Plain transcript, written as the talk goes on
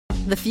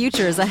The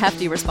future is a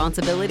hefty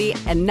responsibility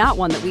and not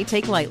one that we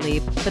take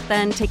lightly, but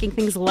then taking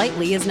things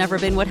lightly has never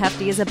been what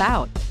Hefty is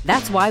about.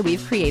 That's why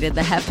we've created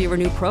the Hefty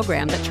Renew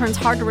program that turns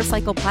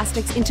hard-to-recycle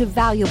plastics into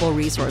valuable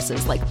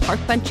resources like park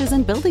benches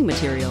and building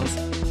materials.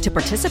 To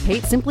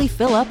participate, simply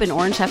fill up an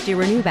orange Hefty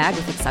Renew bag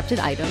with accepted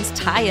items,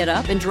 tie it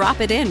up, and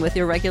drop it in with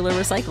your regular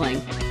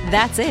recycling.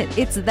 That's it.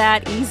 It's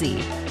that easy.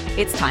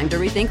 It's time to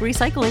rethink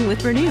recycling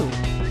with Renew.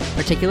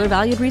 Particular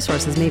valued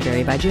resources may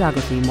vary by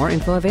geography. More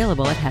info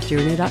available at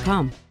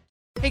heftyrenew.com.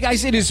 Hey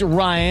guys, it is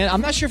Ryan.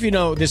 I'm not sure if you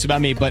know this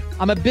about me, but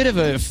I'm a bit of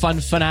a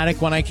fun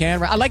fanatic when I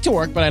can. I like to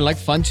work, but I like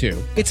fun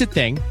too. It's a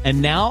thing. And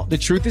now the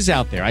truth is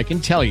out there. I can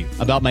tell you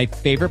about my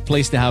favorite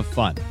place to have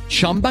fun.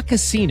 Chumba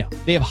Casino.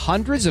 They have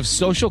hundreds of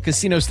social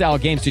casino style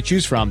games to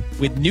choose from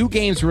with new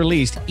games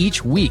released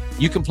each week.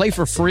 You can play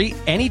for free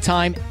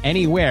anytime,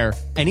 anywhere.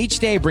 And each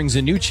day brings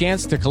a new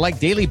chance to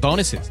collect daily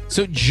bonuses.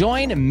 So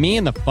join me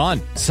in the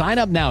fun. Sign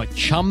up now at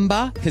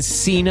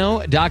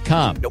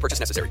ChumbaCasino.com. No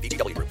purchase necessary.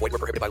 VGW. Void where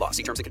prohibited by law.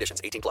 See terms and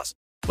conditions. 18+.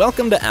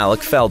 Welcome to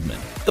Alec Feldman,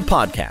 the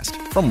podcast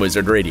from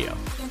Wizard Radio.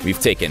 We've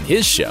taken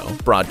his show,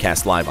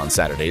 broadcast live on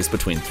Saturdays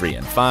between 3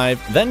 and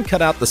 5, then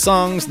cut out the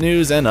songs,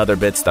 news, and other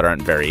bits that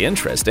aren't very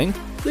interesting,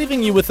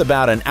 leaving you with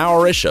about an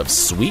hour-ish of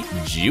sweet,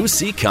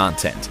 juicy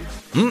content.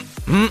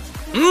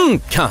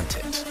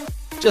 Content.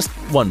 Just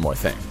one more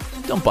thing.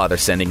 Don't bother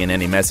sending in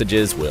any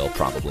messages. We'll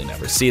probably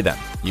never see them.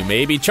 You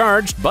may be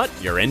charged, but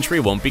your entry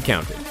won't be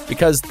counted.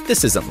 Because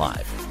this isn't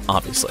live,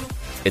 obviously.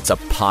 It's a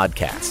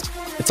podcast.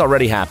 It's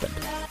already happened.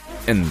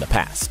 In the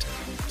past.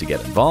 To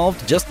get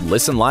involved, just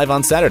listen live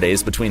on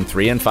Saturdays between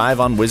 3 and 5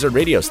 on Wizard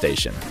Radio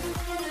Station.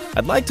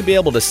 I'd like to be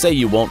able to say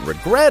you won't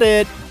regret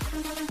it,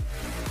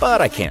 but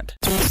I can't.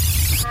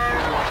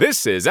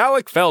 This is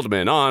Alec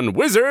Feldman on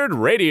Wizard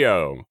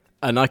Radio.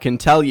 And I can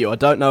tell you, I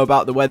don't know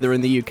about the weather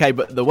in the UK,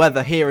 but the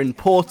weather here in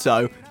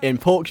Porto, in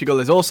Portugal,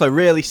 is also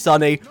really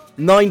sunny.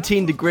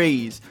 19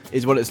 degrees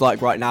is what it's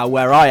like right now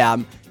where I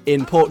am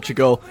in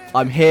Portugal.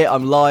 I'm here,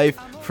 I'm live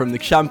from the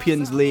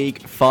Champions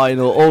League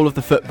final, all of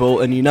the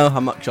football, and you know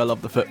how much I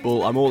love the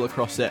football. I'm all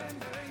across it.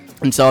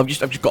 And so I've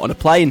just got on a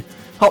plane,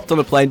 hopped on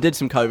a plane, did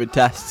some COVID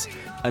tests,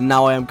 and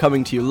now I am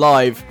coming to you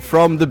live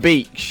from the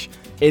beach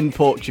in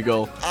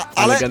Portugal.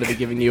 And I'm going to be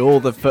giving you all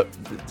the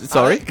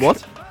Sorry, Alec?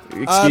 What?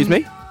 Excuse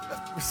me?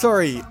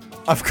 Sorry,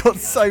 I've got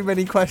so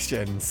many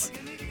questions.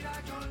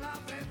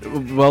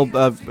 Well,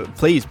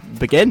 please,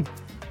 begin.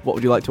 What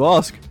would you like to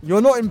ask?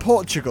 You're not in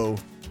Portugal.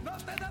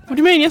 What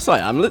do you mean? Yes, I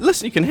am.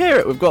 Listen, you can hear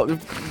it. We've got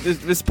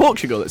this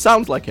Portugal. It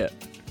sounds like it.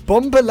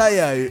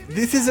 Bombaleo.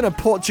 This isn't a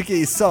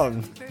Portuguese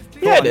song.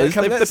 Yeah, it is.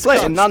 They play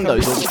it in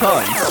Nando's all the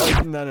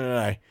time.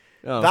 No.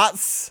 Oh.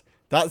 That's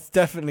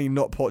definitely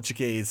not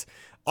Portuguese.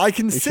 I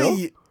can see sure?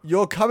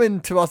 You're coming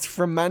to us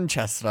from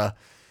Manchester.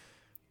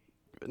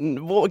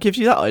 What gives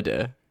you that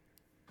idea?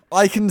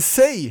 I can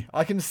see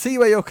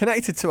where you're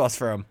connected to us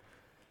from.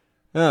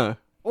 Oh.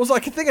 Also, I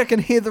can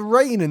hear the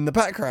rain in the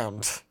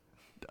background.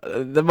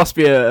 There must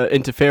be a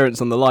interference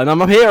on the line.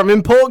 I'm here. I'm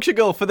in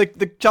Portugal for the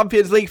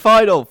Champions League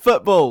final.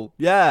 Football.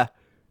 Yeah.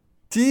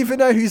 Do you even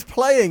know who's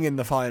playing in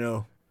the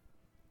final?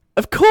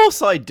 Of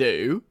course I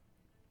do.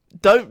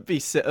 Don't be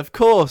sick. Of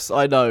course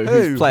I know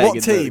who's playing What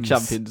in teams? the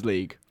Champions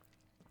League.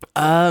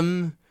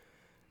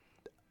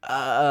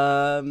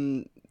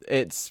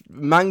 It's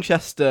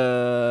Manchester.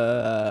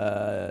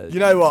 You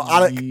know what,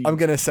 Alec? I'm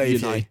going to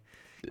save you.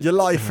 You're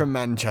live from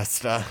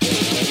Manchester.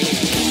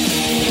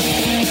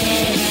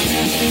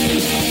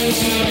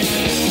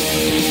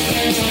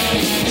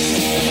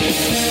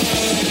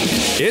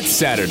 It's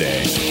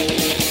Saturday.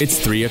 It's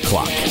 3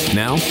 o'clock.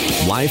 Now,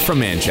 live from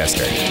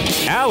Manchester.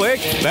 Alec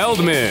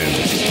Feldman.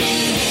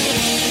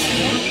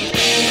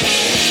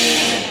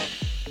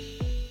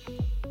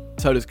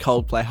 So does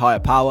Coldplay Higher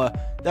Power.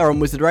 They're on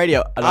Wizard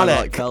Radio. And I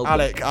like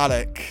Feldman.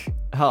 Alec.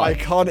 Hi. I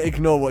can't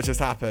ignore what just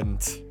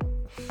happened.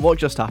 What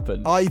just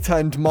happened? I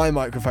turned my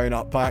microphone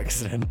up by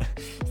accident.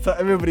 So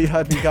everybody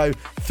heard me go,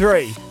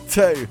 3,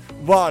 2,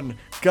 1,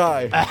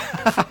 go.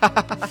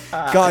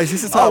 Guys,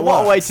 this is how it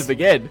what works. a way to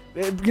begin.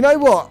 You know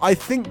what? I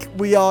think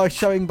we are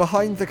showing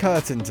behind the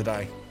curtain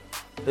today.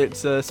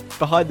 It's a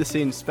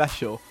behind-the-scenes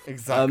special.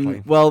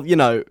 Exactly. Well, you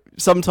know,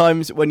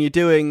 sometimes when you're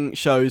doing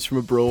shows from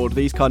abroad,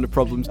 these kind of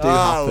problems do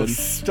happen.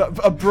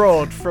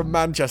 Abroad from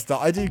Manchester.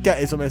 I do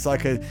get it's almost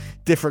like a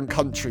different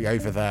country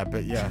over there,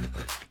 but yeah.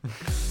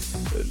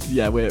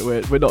 Yeah,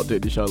 we're not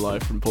doing the show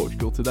live from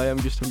Portugal today. I'm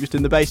just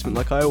in the basement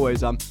like I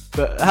always am.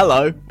 But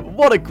hello,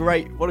 what a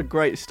great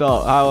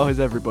start. How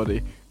is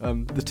everybody?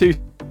 The two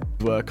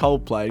were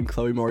Coldplay and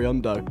Chloe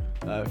Moriondo.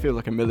 It feels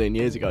like a million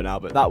years ago now,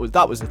 but that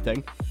was the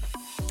thing.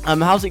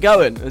 How's it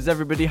going? Has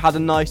everybody had a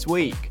nice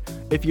week?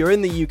 If you're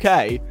in the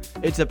UK,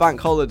 it's a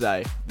bank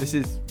holiday. This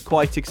is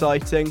quite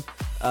exciting.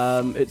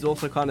 It's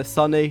also kind of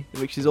sunny,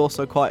 which is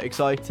also quite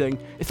exciting.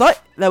 It's like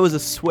there was a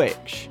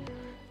switch.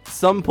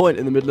 Some point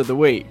in the middle of the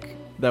week,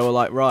 they were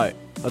like, right,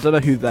 I don't know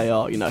who they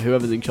are, you know,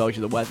 whoever's in charge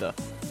of the weather.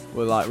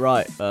 We're like,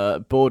 right,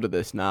 bored of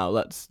this now.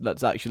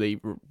 Let's actually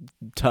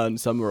turn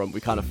summer on. We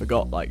kind of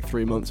forgot like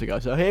 3 months ago.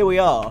 So here we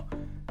are.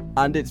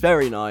 and it's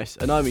very nice,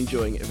 and I'm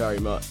enjoying it very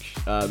much.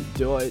 I'm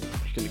just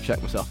going to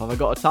check myself. Have I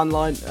got a tan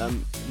line?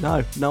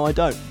 No, I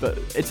don't. But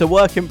it's a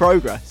work in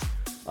progress.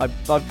 I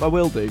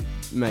will do,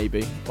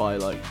 maybe, by,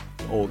 like,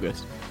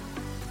 August.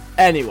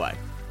 Anyway,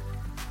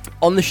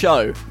 on the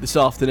show this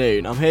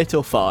afternoon, I'm here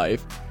till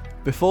 5.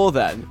 Before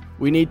then,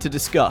 we need to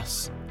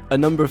discuss a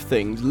number of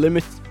things,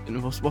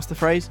 what's the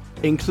phrase?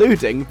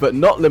 Including, but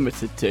not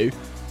limited to,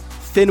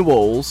 thin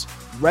walls,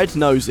 red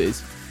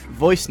noses,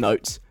 voice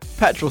notes,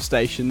 petrol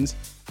stations,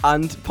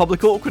 and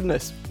public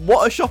awkwardness.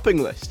 What a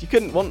shopping list. You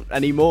couldn't want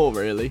any more,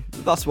 really.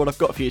 That's what I've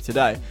got for you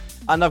today.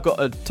 And I've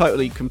got a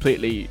totally,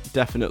 completely,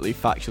 definitely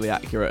factually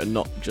accurate and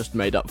not just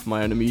made up for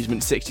my own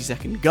amusement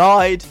 60-second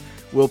guide.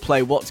 We'll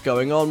play What's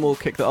Going On. We'll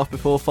kick that off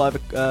before 4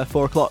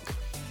 o'clock.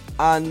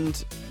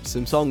 And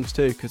some songs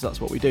too, because that's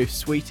what we do.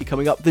 Sweetie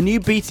coming up. The new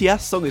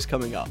BTS song is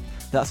coming up.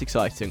 That's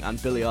exciting.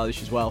 And Billie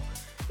Eilish as well.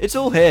 It's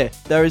all here.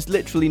 There is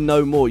literally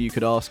no more you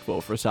could ask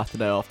for a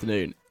Saturday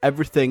afternoon.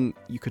 Everything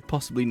you could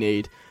possibly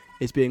need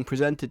is being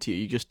presented to you.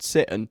 You just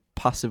sit and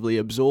passively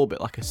absorb it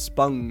like a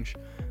sponge.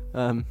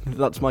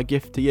 That's my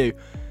gift to you.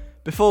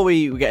 Before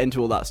we get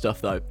into all that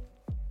stuff, though,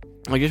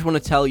 I just want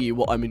to tell you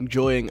what I'm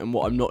enjoying and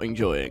what I'm not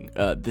enjoying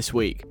this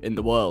week in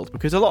the world,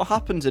 because a lot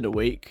happens in a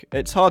week.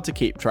 It's hard to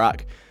keep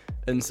track,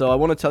 and so I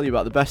want to tell you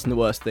about the best and the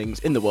worst things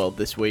in the world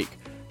this week,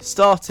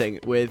 starting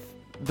with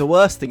the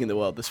worst thing in the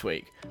world this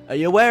week. Are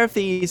you aware of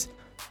these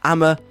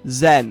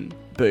Amazon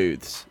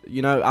booths?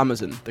 You know,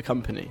 Amazon, the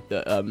company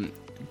that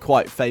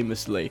quite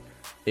famously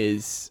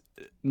is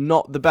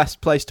not the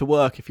best place to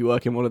work if you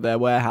work in one of their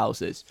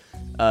warehouses.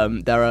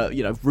 There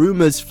are,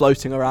 rumours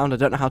floating around, I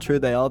don't know how true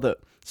they are, that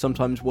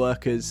sometimes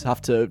workers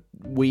have to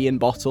wee in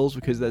bottles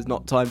because there's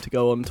not time to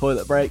go on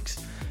toilet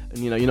breaks, and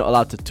you're not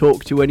allowed to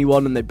talk to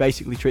anyone, and they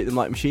basically treat them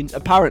like machines,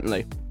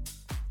 apparently.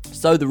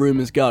 So the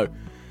rumours go.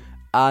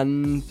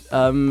 And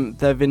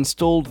they've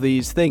installed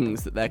these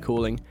things that they're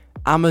calling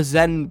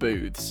Amazon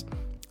booths,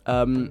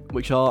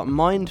 which are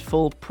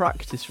mindful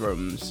practice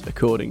rooms,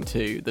 according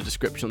to the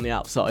description on the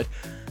outside.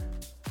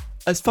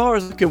 As far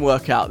as I can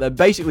work out, they're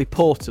basically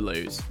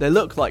portaloos. They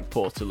look like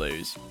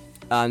portaloos.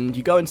 And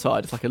you go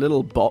inside, it's like a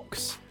little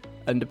box.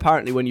 And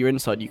apparently when you're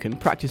inside, you can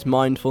practice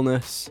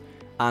mindfulness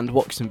and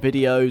watch some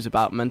videos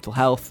about mental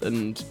health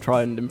and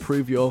try and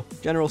improve your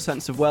general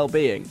sense of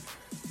well-being,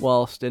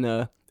 whilst in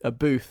a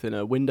booth in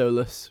a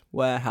windowless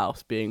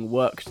warehouse being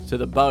worked to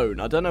the bone.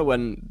 I don't know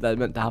when they're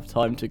meant to have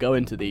time to go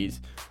into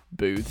these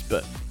booths,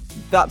 but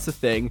that's a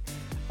thing.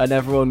 And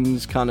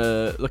everyone's kind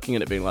of looking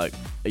at it being like,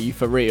 are you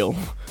for real?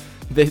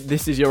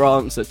 This is your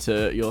answer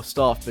to your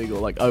staff being all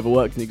like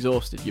overworked and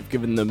exhausted. You've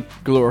given them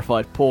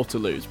glorified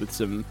portaloos with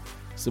some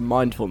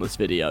mindfulness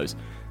videos.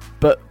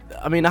 But,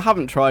 I mean, I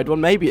haven't tried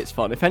one. Maybe it's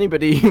fun. If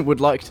anybody would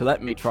like to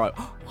let me try...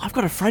 I've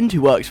got a friend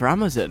who works for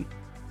Amazon.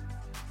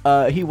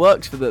 He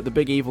works for the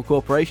big evil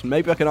corporation.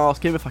 Maybe I can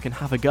ask him if I can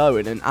have a go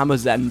in an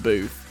Amazon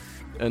booth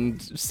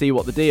and see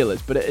what the deal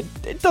is. But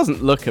it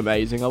doesn't look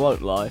amazing, I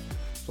won't lie.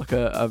 It's like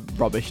a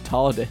rubbish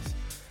TARDIS.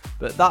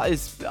 But that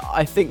is,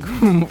 I think,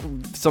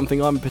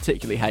 something I'm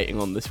particularly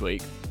hating on this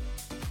week.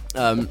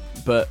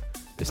 But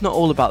it's not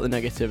all about the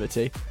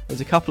negativity.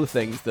 There's a couple of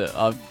things that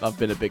I've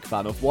been a big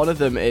fan of. One of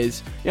them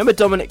is, you remember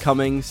Dominic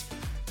Cummings?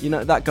 You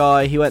know, that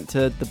guy, he went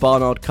to the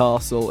Barnard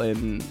Castle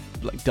in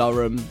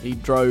Durham. He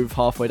drove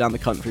halfway down the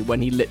country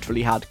when he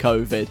literally had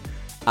COVID.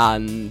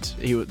 And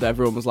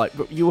everyone was like,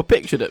 but you were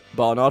pictured at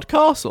Barnard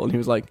Castle. And he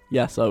was like,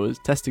 yes, I was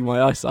testing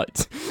my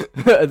eyesight.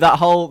 that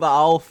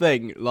whole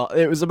thing,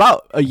 it was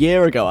about a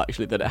year ago,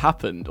 actually, that it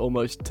happened,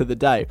 almost to the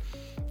day.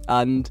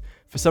 And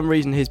for some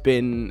reason, he's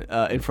been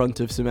in front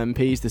of some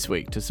MPs this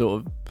week to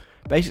sort of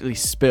basically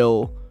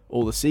spill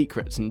all the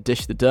secrets and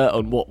dish the dirt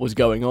on what was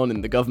going on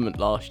in the government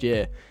last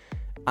year.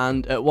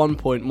 And at one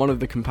point, one of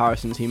the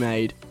comparisons he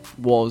made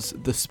was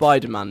the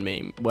Spider-Man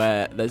meme,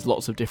 where there's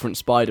lots of different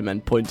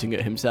Spider-Men pointing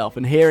at himself,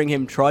 and hearing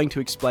him trying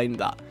to explain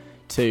that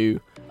to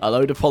a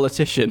load of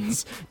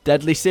politicians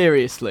deadly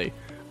seriously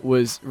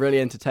was really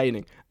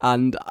entertaining.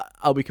 And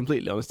I'll be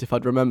completely honest, if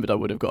I'd remembered, I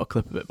would have got a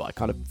clip of it, but I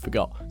kind of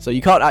forgot. So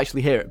you can't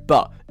actually hear it,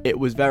 but it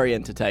was very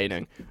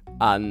entertaining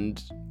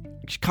and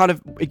kind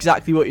of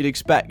exactly what you'd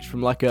expect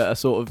from like a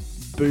sort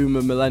of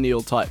boomer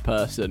millennial type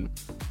person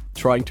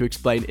trying to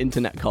explain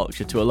internet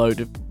culture to a load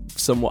of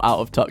somewhat out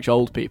of touch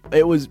old people.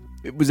 It was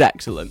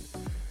excellent.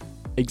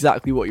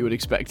 Exactly what you would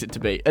expect it to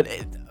be. And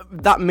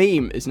that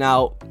meme is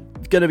now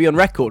going to be on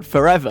record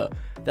forever.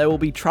 There will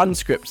be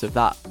transcripts of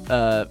that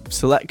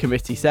select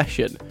committee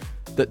session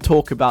that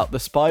talk about the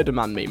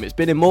Spider-Man meme. It's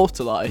been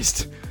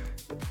immortalised.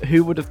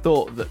 Who would have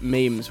thought that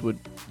memes would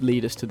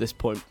lead us to this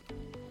point?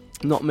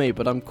 Not me,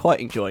 but I'm quite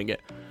enjoying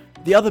it.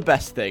 The other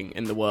best thing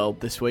in the world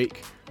this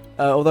week,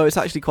 although it's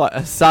actually quite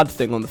a sad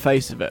thing on the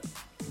face of it.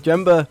 Do you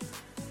remember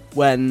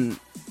when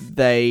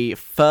they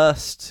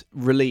first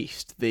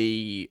released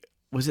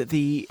was it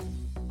the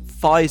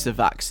Pfizer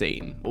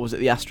vaccine, or was it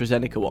the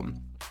AstraZeneca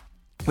one?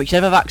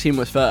 Whichever vaccine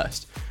was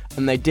first,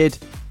 and they did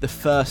the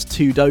first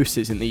 2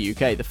 doses in the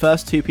UK. The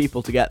first 2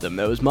 people to get them,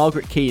 there was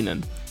Margaret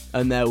Keenan,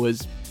 and there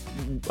was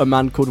a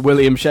man called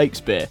William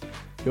Shakespeare.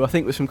 who I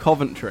think was from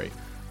Coventry,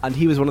 and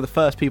he was one of the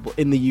first people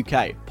in the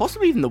UK,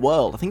 possibly even the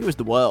world, I think it was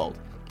the world,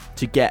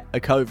 to get a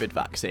COVID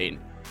vaccine.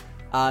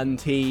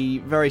 And he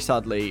very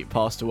sadly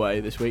passed away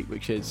this week,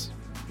 which is,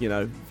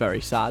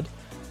 very sad.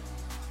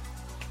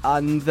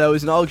 And there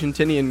was an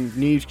Argentinian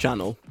news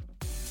channel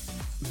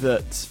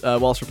that,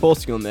 whilst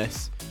reporting on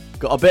this,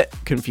 got a bit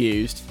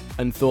confused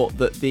and thought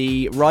that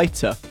the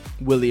writer,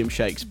 William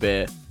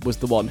Shakespeare, was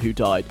the one who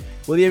died.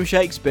 William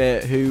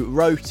Shakespeare, who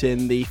wrote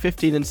in the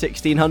 15 and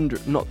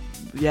 1600,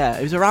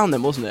 it was around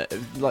then, wasn't it? It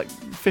was like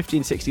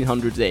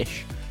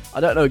 1600s-ish. I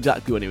don't know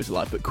exactly when he was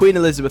alive, but Queen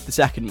Elizabeth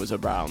II was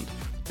around.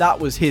 That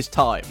was his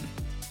time.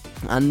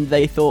 And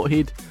they thought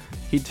he'd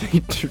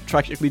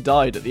tragically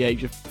died at the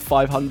age of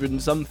 500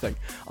 and something.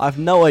 I have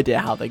no idea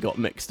how they got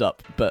mixed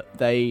up, but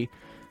they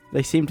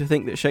seem to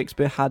think that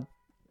Shakespeare had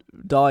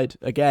died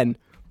again.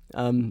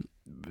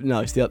 No,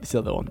 it's the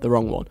other one, the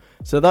wrong one.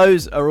 So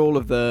those are all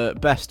of the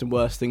best and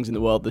worst things in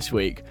the world this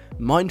week.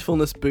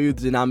 Mindfulness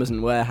booths in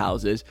Amazon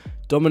warehouses,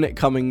 Dominic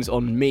Cummings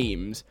on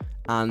memes,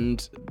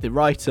 and the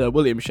writer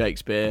William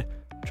Shakespeare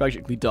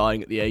tragically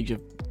dying at the age of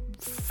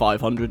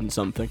 500 and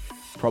something,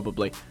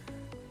 probably.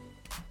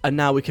 And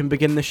now we can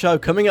begin the show.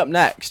 Coming up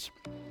next,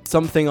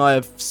 something I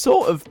have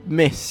sort of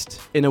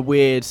missed in a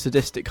weird,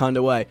 sadistic kind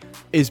of way,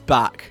 is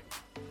back.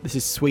 This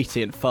is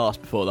Sweetie and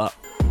Fast before that.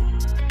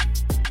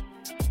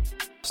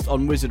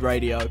 On Wizard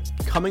Radio.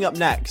 Coming up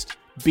next,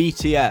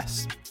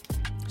 BTS.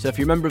 So if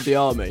you're a member of the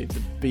army, the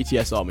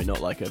BTS army,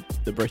 not like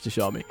the British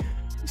army,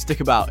 stick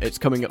about, it's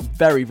coming up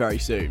very, very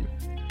soon.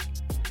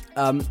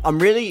 I'm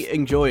really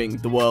enjoying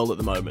the world at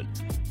the moment.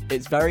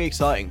 It's very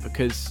exciting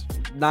because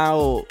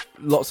now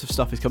lots of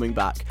stuff is coming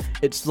back.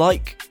 It's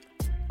like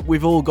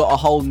we've all got a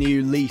whole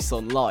new lease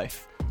on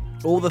life.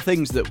 All the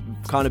things that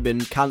have kind of been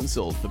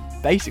cancelled for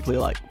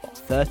basically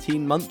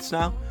 13 months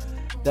now,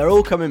 they're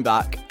all coming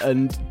back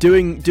and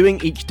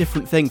doing each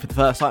different thing for the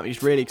first time.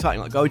 It's really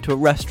exciting, like going to a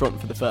restaurant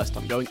for the first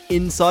time, going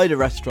inside a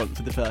restaurant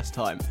for the first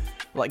time,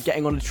 like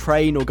getting on a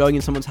train or going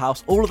in someone's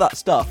house, all of that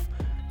stuff,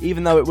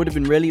 even though it would have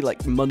been really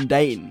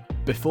mundane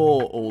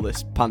before all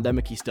this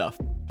pandemic-y stuff.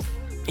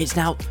 It's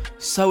now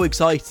so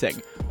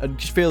exciting and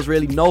just feels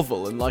really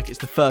novel and like it's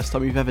the first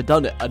time you've ever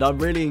done it, and I'm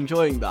really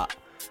enjoying that.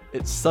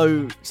 It's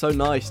so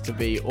nice to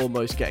be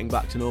almost getting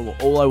back to normal.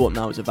 All I want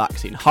now is a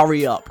vaccine.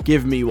 Hurry up,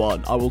 give me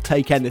one. I will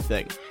take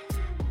anything,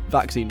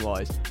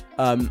 vaccine-wise.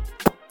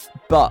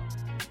 But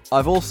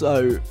I've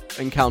also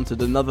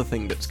encountered another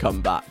thing that's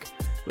come back,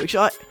 which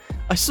I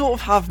sort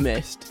of have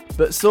missed,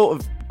 but sort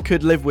of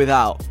could live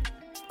without,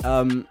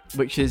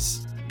 which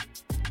is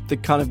the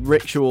kind of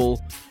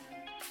ritual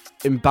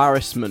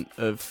embarrassment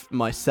of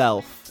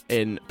myself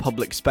in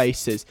public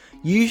spaces.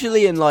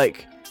 Usually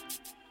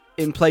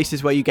in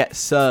places where you get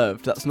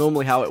served. That's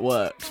normally how it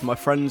works. My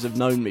friends have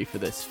known me for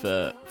this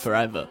for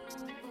forever.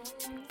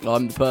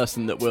 I'm the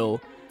person that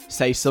will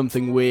say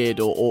something weird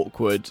or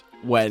awkward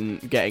when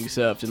getting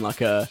served in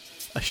a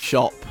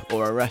shop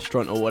or a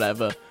restaurant or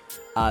whatever,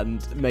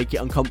 and make it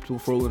uncomfortable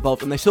for all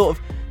involved. And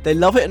they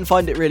love it and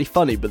find it really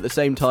funny, but at the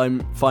same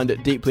time find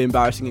it deeply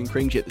embarrassing and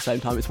cringy at the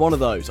same time. It's one of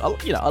those. I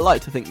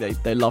like to think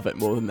they love it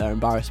more than they're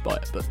embarrassed by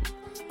it. But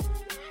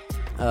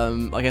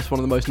I guess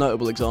one of the most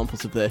notable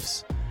examples of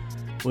this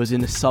was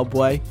in a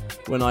Subway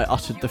when I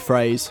uttered the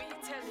phrase,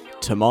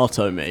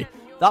 "Tomato me."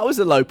 That was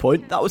a low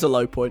point.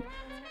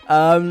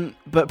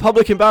 But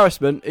public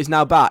embarrassment is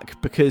now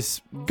back because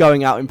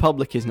going out in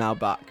public is now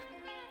back.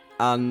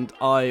 And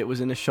I was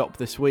in a shop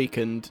this week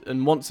and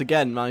once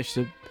again managed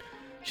to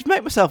just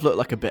make myself look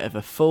like a bit of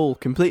a fool,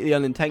 completely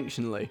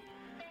unintentionally.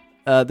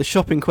 The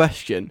shop in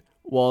question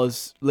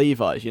was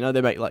Levi's.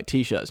 They make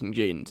t-shirts and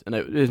jeans, and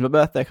it was my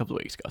birthday a couple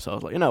of weeks ago, so I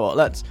was like, you know what,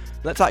 let's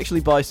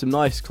actually buy some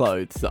nice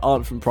clothes that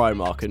aren't from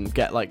Primark and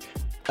get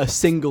a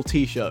single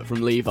t-shirt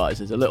from Levi's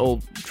as a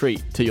little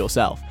treat to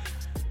yourself.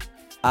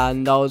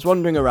 And I was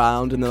wandering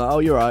around and they're like, oh,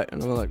 you're right,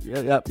 and I'm like,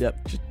 yeah,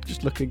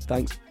 just looking,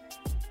 thanks.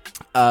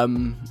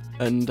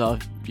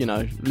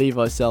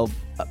 Levi's sell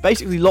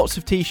basically lots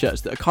of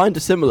t-shirts that are kind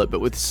of similar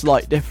but with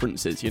slight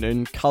differences,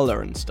 in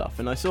colour and stuff,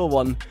 and I saw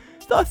one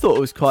that I thought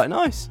was quite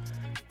nice.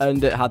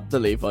 And it had the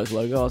Levi's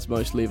logo, as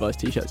most Levi's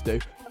t-shirts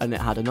do. And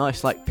it had a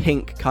nice,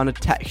 pink kind of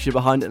texture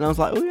behind it. And I was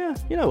like, oh yeah,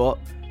 you know what?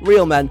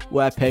 Real men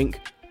wear pink.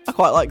 I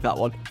quite like that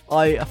one.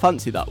 I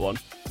fancy that one.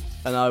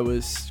 And I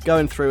was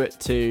going through it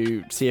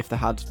to see if they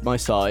had my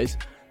size.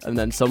 And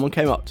then someone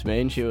came up to me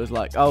and she was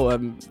like,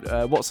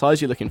 what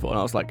size are you looking for? And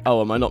I was like,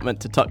 oh, am I not meant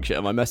to touch it?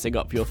 Am I messing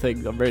up your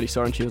thing? I'm really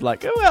sorry. And she was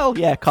like, oh, well,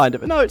 yeah, kind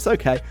of. No, it's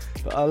okay.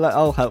 But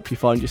I'll help you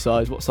find your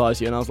size. What size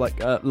are you? And I was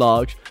like,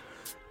 large.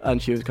 And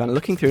she was kind of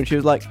looking through and she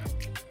was like,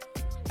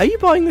 are you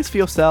buying this for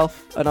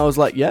yourself? And I was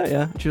like,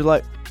 yeah. She was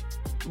like,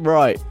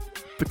 right,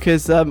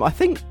 because I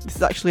think this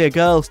is actually a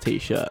girl's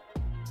t-shirt.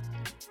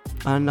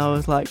 And I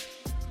was like,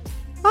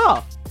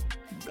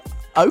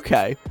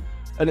 okay.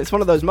 And it's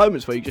one of those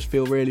moments where you just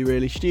feel really,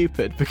 really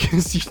stupid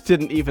because you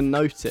didn't even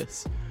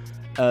notice.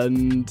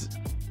 And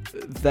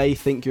they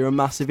think you're a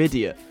massive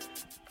idiot.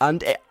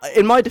 And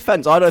in my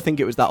defense, I don't think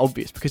it was that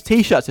obvious because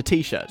t-shirts are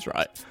t-shirts,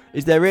 right?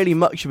 Is there really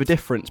much of a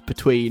difference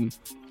between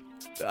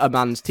a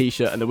man's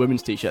t-shirt and a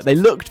women's t-shirt. They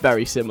looked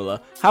very similar.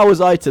 How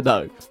was I to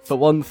know, for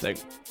one thing?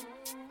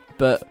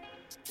 But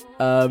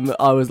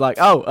I was like,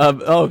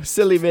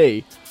 silly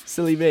me.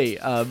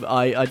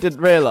 I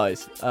didn't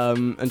realise.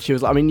 And she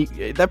was like, I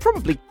mean, they're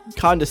probably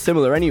kind of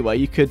similar anyway.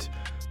 You could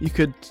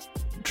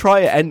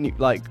try it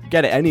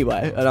get it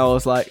anyway. And I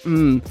was like,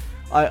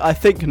 I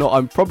think not.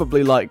 I'm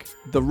probably like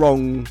the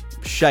wrong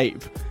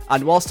shape.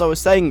 And whilst I was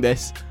saying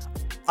this,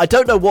 I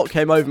don't know what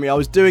came over me. I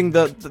was doing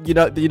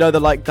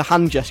the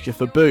hand gesture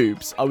for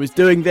boobs. I was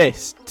doing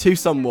this to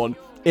someone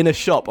in a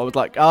shop. I was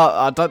like,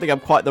 I don't think I'm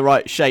quite the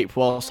right shape,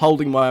 whilst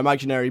holding my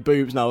imaginary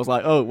boobs. And I was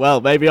like, oh well,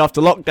 maybe after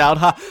lockdown,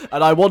 huh?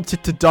 And I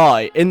wanted to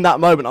die in that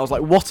moment. I was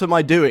like, what am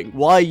I doing?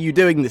 Why are you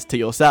doing this to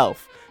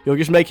yourself? You're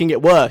just making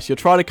it worse. You're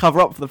trying to cover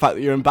up for the fact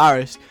that you're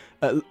embarrassed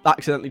at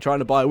accidentally trying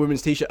to buy a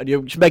women's t-shirt, and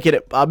you're just making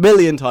it a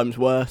million times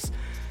worse.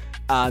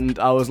 And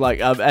I was like,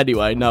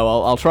 anyway, no,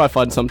 I'll try and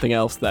find something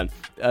else then.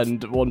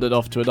 And wandered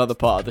off to another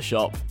part of the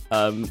shop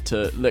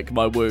to lick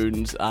my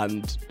wounds.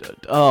 And,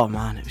 oh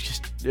man,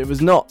 it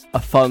was not a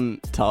fun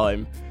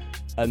time.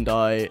 And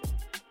I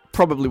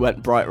probably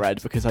went bright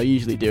red, because I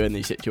usually do in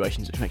these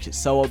situations, which makes it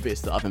so obvious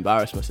that I've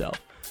embarrassed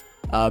myself.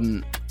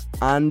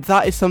 And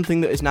that is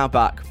something that is now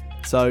back.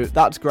 So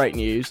that's great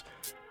news.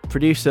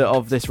 Producer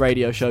of this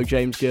radio show,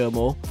 James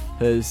Gilmore,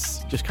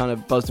 has just kind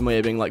of buzzed in my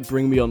ear being like,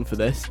 bring me on for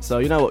this. So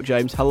you know what,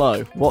 James,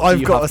 hello. What do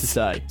you have to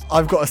say?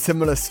 I've got a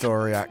similar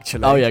story,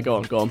 actually. Oh yeah, go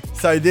on.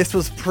 So this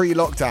was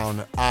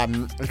pre-lockdown,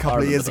 a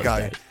couple of years ago.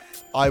 Okay.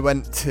 I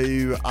went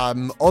to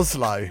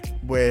Oslo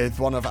with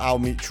one of our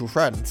mutual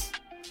friends.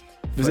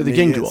 Was it the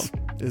ginger one?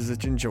 It was the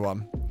ginger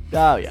one.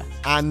 Oh yeah.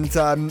 And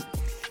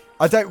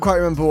I don't quite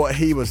remember what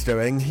he was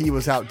doing. He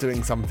was out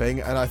doing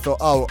something, and I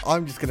thought,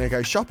 I'm just going to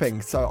go shopping.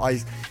 So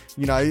I,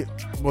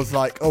 was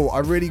like, I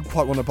really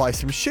quite want to buy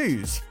some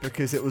shoes,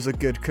 because it was a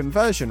good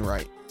conversion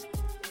rate.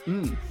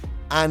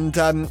 And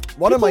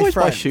one of my friends...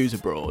 buy shoes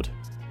abroad.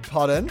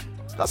 Pardon?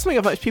 That's something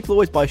I've noticed. People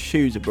always buy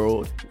shoes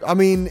abroad. I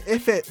mean,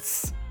 if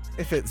it's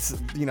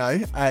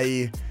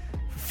a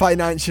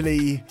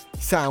financially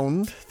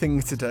sound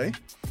thing to do.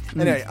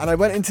 Anyway, and I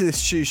went into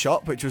this shoe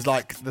shop, which was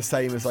like the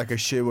same as like a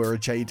Shoe or a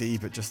JD,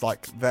 but just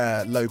like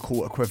their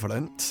local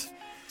equivalent.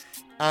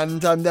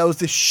 And there was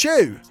this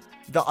shoe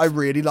that I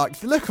really liked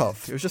the look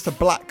of. It was just a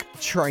black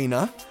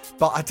trainer,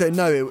 but I don't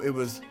know,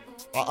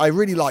 I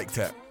really liked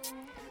it.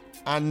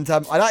 And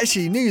I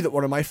actually knew that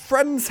one of my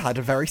friends had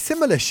a very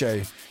similar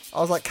shoe. I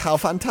was like, how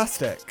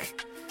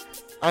fantastic.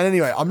 And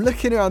anyway, I'm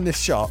looking around this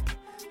shop.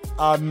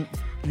 I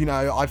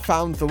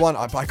found the one,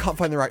 but I can't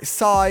find the right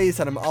size,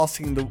 and I'm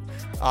asking the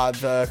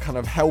kind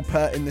of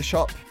helper in the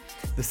shop,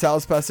 the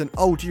salesperson,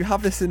 do you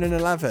have this in an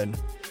 11?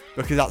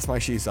 Because that's my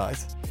shoe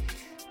size.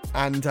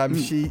 And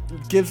she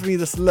gives me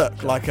this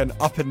look, like an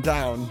up and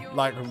down,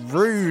 like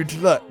rude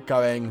look,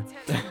 going,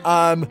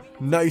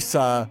 no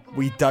sir,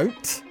 we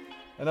don't.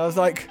 And I was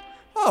like,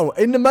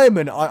 in the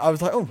moment, I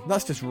was like,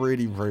 that's just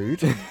really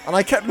rude. And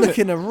I kept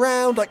looking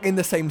around, like in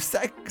the same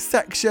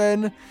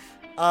section.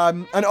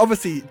 And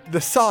obviously the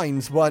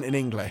signs weren't in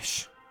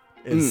English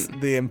is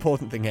the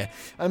important thing here.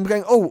 And I'm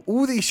going,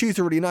 all these shoes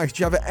are really nice.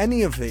 Do you have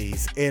any of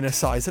these in a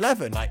size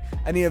 11? Like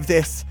any of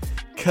this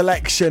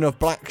collection of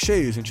black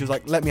shoes? And she was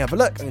like, let me have a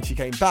look. And then she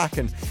came back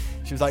and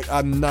she was like,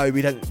 no,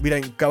 we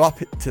don't go up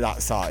to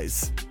that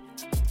size.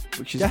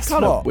 Which is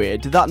kind of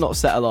weird. Did that not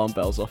set alarm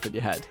bells off in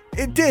your head?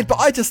 It did, but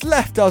I just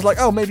left. I was like,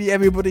 maybe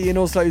everybody in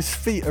Oslo's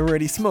feet are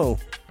really small.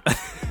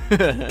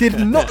 Did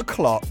not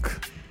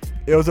clock.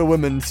 It was a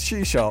women's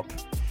shoe shop.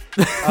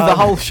 The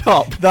whole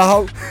shop. The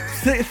whole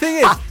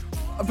thing is,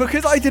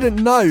 because I didn't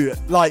know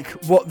like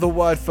what the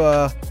word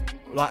for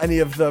like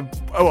any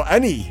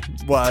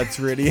words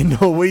really in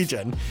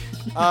Norwegian.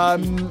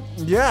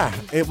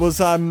 It was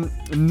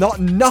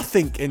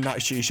nothing in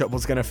that shoe shop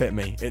was going to fit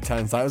me. It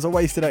turns out it was a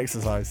wasted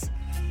exercise.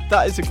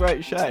 That is a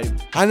great shame.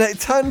 And it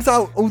turns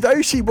out,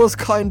 although she was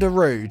kind of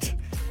rude,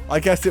 I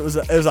guess it was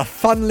a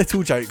fun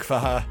little joke for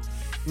her.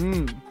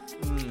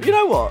 You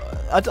know what?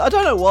 I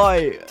don't know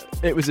why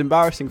it was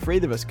embarrassing for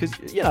either of us, because,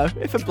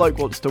 if a bloke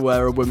wants to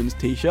wear a women's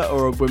t-shirt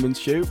or a women's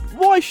shoe,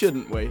 why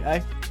shouldn't we,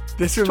 eh?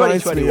 This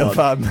reminds me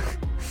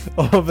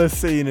of a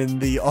scene in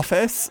The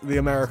Office, the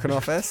American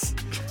Office,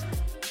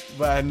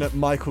 when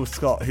Michael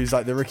Scott, who's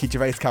like the Ricky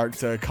Gervais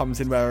character, comes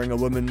in wearing a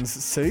woman's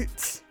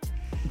suit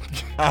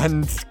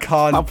and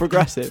can't... How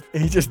progressive.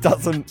 He just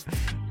doesn't...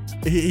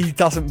 He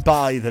doesn't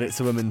buy that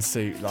it's a woman's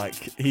suit. Like,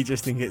 he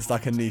just thinks it's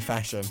like a new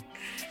fashion.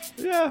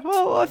 Yeah,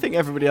 well, I think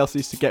everybody else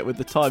needs to get with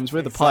the times.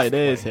 We're the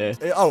pioneers here.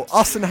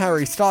 Us and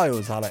Harry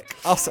Styles, Alec.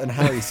 Us and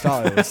Harry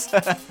Styles.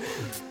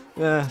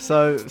 Yeah,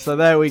 so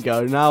there we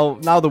go.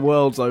 Now the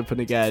world's open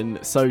again.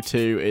 So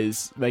too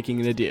is making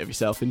an idiot of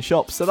yourself in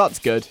shops. So that's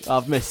good.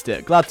 I've missed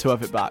it. Glad to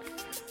have it back.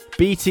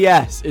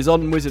 BTS is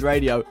on Wizard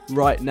Radio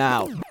right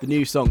now. The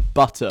new song,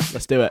 Butter.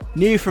 Let's do it.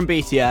 New from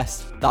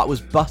BTS. That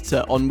was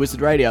Butter on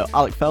Wizard Radio.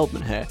 Alec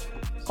Feldman here.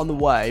 On the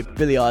way,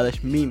 Billie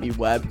Eilish, Mimi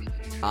Webb,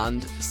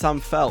 and Sam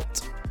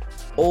Felt.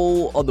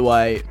 All on the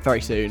way very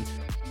soon.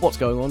 What's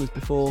going on is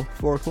before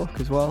 4 o'clock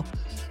as well.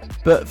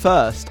 But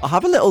first, I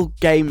have a little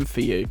game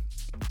for you.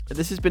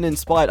 This has been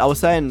inspired. I was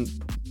saying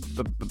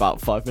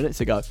about 5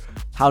 minutes ago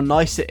how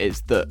nice it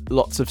is that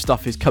lots of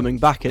stuff is coming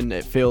back, and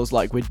it feels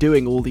like we're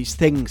doing all these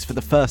things for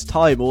the first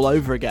time all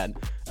over again,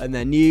 and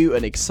they're new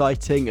and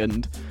exciting,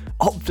 and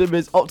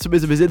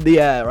optimism is in the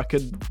air. I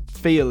can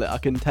feel it, I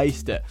can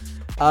taste it.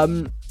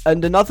 And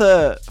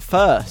another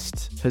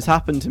first has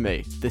happened to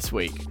me this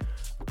week.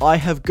 I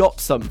have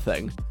got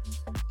something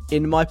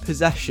in my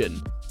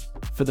possession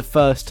for the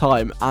first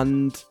time,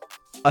 and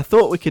I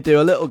thought we could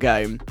do a little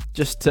game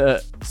just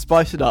to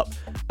spice it up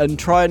and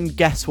try and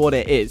guess what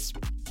it is.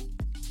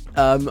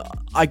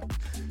 I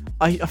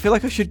feel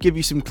like I should give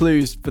you some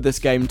clues for this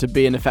game to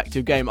be an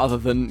effective game, other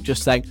than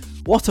just saying,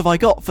 what have I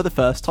got for the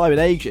first time in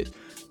ages?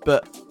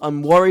 But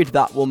I'm worried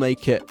that will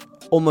make it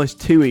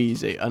almost too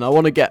easy, and I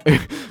want to get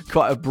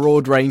quite a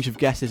broad range of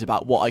guesses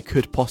about what I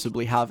could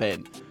possibly have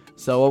in.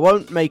 So I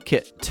won't make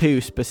it too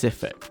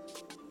specific.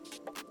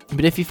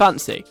 But if you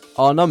fancy,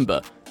 our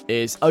number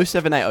is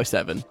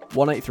 07807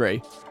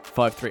 183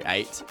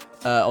 538.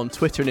 On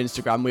Twitter and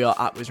Instagram, we are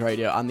at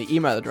WizRadio, and the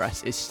email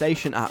address is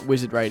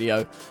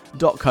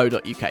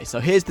station@wizardradio.co.uk. So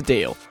here's the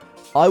deal.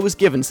 I was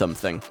given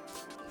something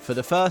for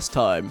the first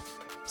time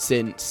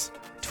since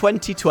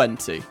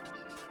 2020.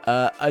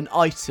 An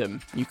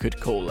item, you could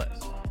call it.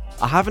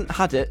 I haven't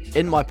had it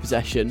in my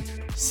possession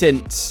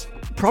since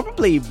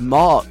probably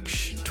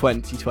March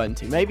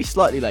 2020, maybe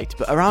slightly later,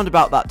 but around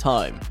about that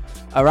time,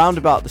 around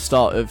about the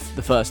start of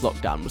the first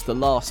lockdown, was the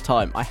last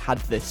time I had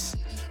this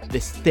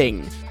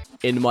thing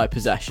in my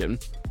possession.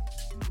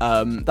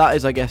 That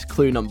is, I guess,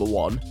 clue number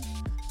one.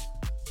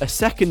 A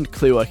second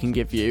clue I can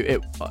give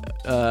you,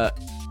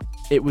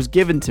 it was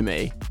given to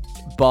me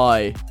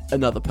by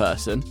another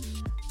person.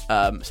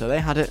 So they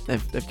had it,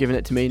 they've given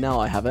it to me, now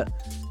I have it.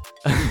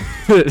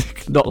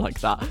 Not like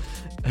that.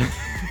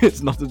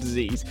 It's not a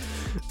disease.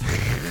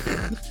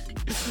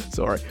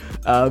 Sorry.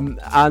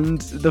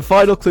 And the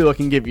final clue I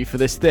can give you for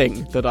this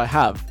thing that I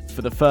have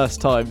for the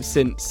first time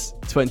since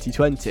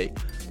 2020,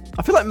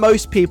 I feel like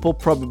most people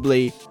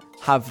probably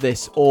have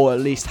this, or at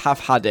least have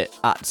had it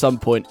at some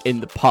point in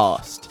the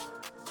past.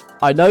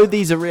 I know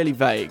these are really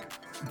vague,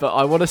 but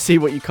I want to see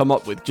what you come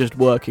up with just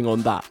working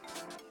on that.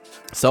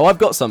 So I've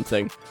got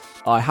something.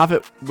 I have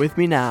it with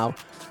me now.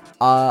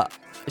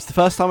 It's the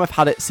first time I've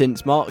had it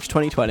since March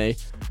 2020.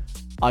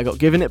 I got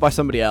given it by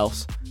somebody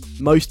else.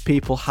 Most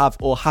people have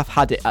or have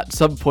had it at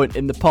some point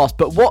in the past.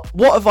 But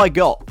what have I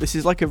got? This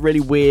is like a really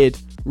weird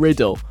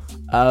riddle.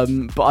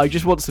 But I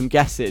just want some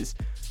guesses.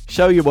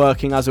 Show you're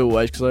working, as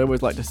always, because I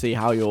always like to see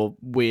how your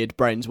weird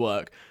brains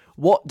work.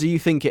 What do you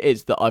think it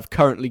is that I've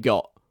currently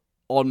got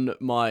on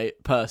my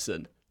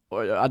person?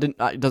 Or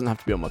it doesn't have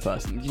to be on my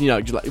person. You know,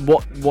 just like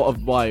what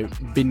have I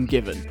been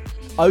given?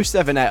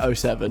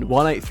 07807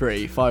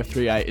 183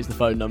 538 is the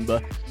phone number.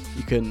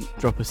 You can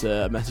drop us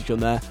a message on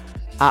there.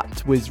 At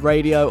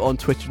WizRadio on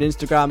Twitter and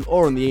Instagram,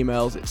 or on the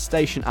emails, it's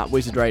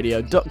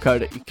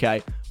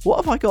station@wizardradio.co.uk. What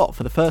have I got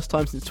for the first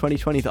time since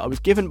 2020 that I was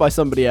given by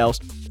somebody else,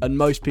 and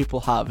most people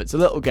have? It's a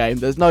little game.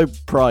 There's no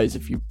prize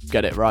if you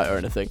get it right or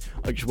anything.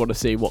 I just want to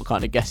see what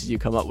kind of guesses you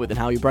come up with and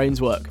how your brains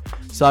work.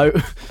 So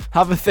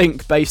have a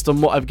think based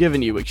on what I've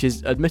given you, which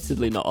is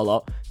admittedly not a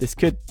lot. This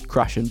could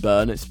crash and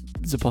burn. It's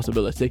a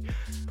possibility.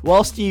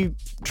 Whilst you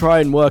try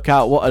and work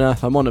out what on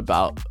earth I'm on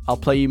about, I'll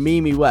play you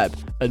Mimi Webb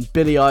and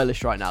Billie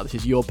Eilish right now. This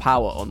is Your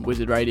Power on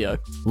Wizard Radio.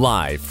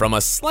 Live from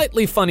a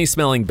slightly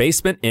funny-smelling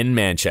basement in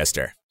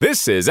Manchester,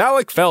 this is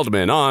Alec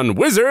Feldman on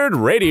Wizard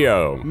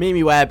Radio.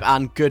 Mimi Webb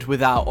and Good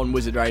Without on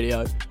Wizard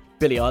Radio.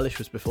 Billie Eilish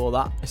was before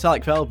that. It's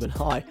Alec Feldman.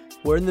 Hi.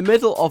 We're in the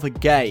middle of a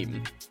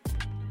game.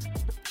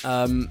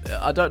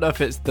 I don't know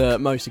if it's the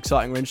most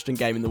exciting or interesting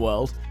game in the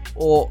world,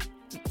 or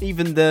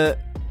even the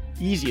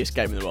easiest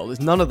game in the world.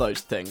 It's none of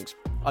those things.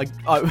 I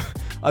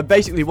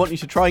basically want you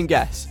to try and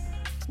guess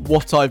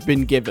what I've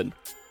been given,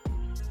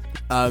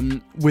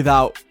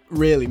 without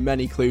really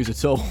many clues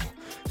at all.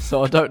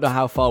 So I don't know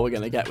how far we're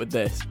going to get with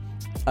this.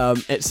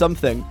 It's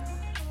something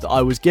that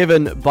I was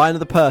given by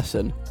another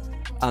person,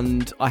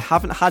 and I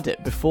haven't had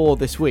it before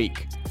this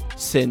week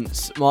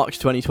since March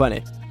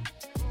 2020.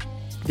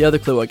 The other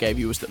clue I gave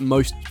you was that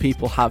most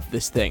people have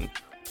this thing,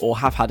 or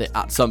have had it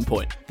at some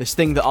point. This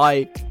thing that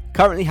I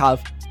currently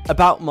have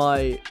about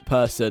my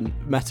person,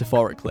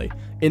 metaphorically,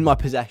 in my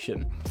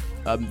possession,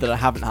 that I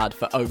haven't had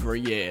for over a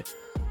year.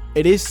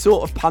 It is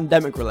sort of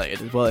pandemic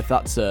related as well, if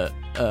that's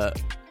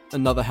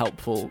another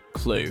helpful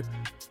clue,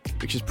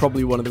 which is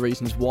probably one of the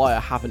reasons why I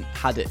haven't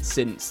had it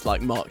since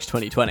like March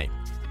 2020.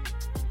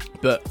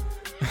 But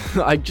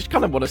I just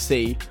kind of want to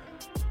see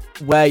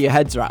where your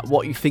heads are at,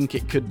 what you think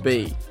it could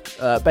be,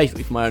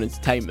 basically for my own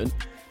entertainment.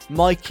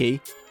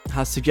 Mikey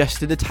has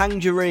suggested a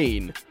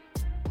tangerine,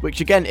 which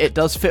again, it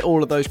does fit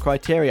all of those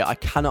criteria. I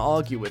cannot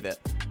argue with it.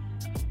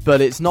 But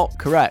it's not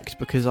correct,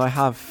 because I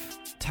have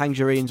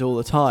tangerines all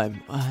the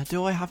time.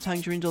 Do I have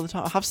tangerines all the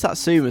time? I have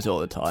satsumas all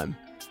the time,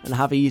 and I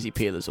have easy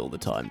peelers all the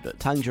time, but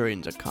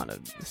tangerines are kind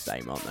of the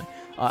same, aren't they?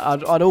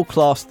 I'd all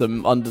class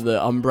them under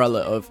the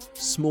umbrella of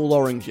small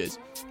oranges,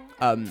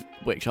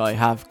 which I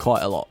have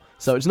quite a lot.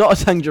 So it's not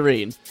a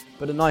tangerine,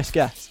 but a nice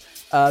guess.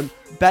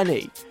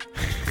 Benny.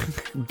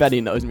 Benny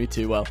knows me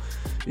too well.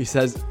 He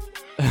says,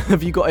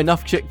 have you got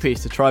enough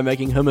chickpeas to try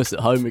making hummus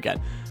at home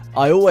again?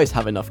 I always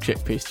have enough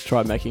chickpeas to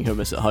try making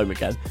hummus at home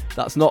again.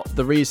 That's not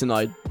the reason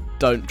I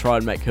don't try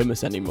and make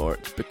hummus anymore.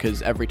 It's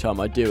because every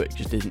time I do, it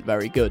just isn't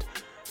very good.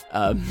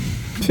 But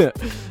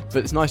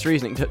it's nice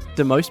reasoning.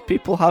 Do most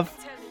people have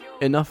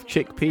enough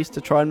chickpeas to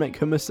try and make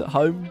hummus at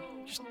home,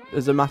 just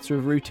as a matter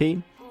of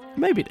routine?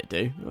 Maybe they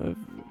do.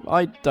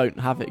 I don't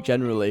have it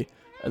generally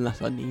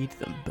unless I need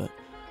them, but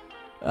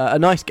a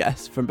nice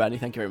guess from Benny,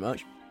 thank you very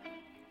much.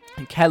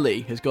 And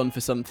Kelly has gone for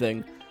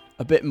something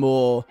a bit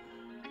more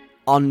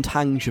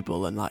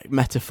untangible and like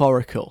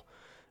metaphorical.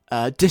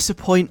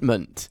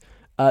 Disappointment.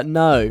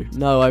 No,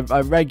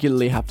 I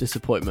regularly have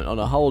disappointment on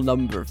a whole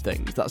number of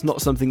things. That's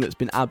not something that's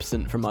been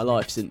absent from my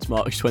life since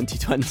March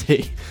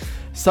 2020.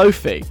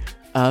 Sophie,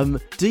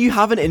 do you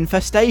have an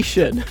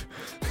infestation?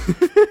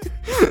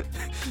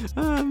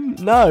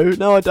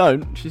 No, I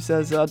don't. She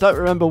says, I don't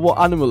remember what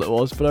animal it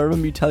was, but I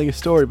remember you telling a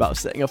story about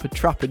setting up a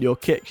trap in your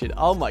kitchen.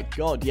 Oh my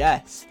god,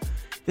 yes.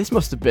 This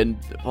must have been,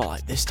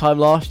 like this time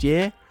last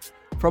year?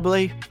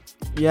 Probably.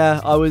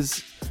 Yeah, I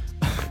was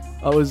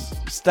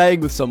staying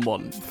with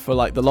someone for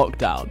like the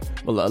lockdown.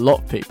 Well, a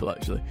lot of people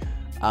actually.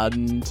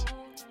 And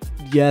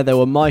yeah, there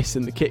were mice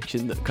in the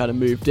kitchen that kind of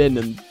moved in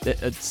and it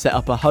had set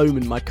up a home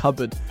in my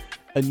cupboard.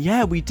 And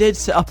yeah, we did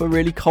set up a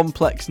really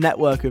complex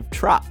network of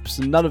traps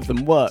and none of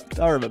them worked.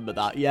 I remember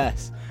that,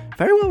 yes.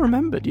 Very well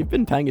remembered. You've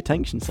been paying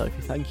attention,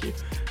 Sophie, thank you.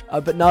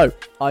 But no,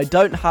 I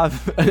don't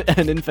have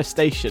an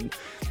infestation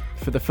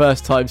for the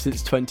first time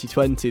since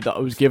 2020 that I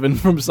was given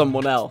from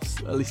someone else.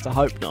 At least I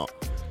hope not.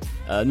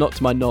 Not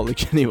to my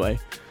knowledge anyway.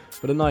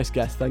 But a nice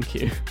guess, thank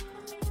you.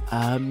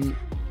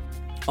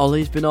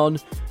 Ollie's been on.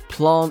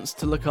 Plants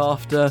to look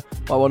after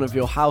by one of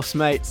your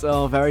housemates.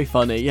 Oh, very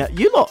funny. Yeah,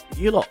 you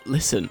lot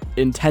listen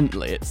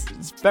intently.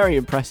 It's very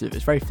impressive.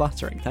 It's very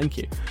flattering. Thank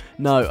you.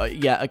 No,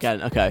 yeah,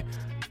 again, okay.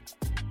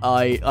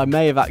 I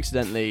may have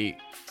accidentally...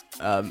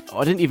 I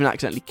didn't even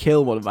accidentally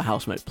kill one of my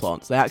housemate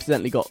plants. They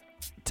accidentally got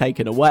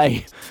taken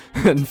away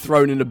and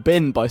thrown in a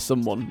bin by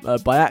someone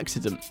by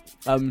accident.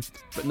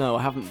 But no,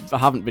 I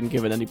haven't been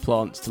given any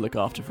plants to look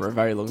after for a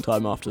very long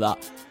time after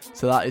that.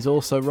 So that is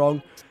also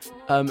wrong.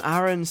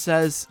 Aaron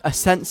says, a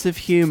sense of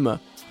humour.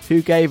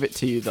 Who gave it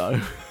to you,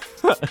 though?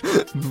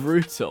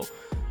 Brutal.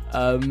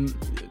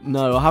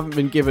 No, I haven't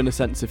been given a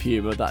sense of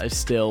humour. That is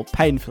still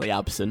painfully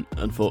absent,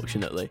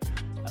 unfortunately.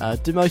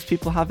 Do most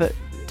people have it?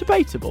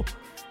 Debatable.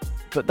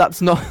 But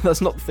that's not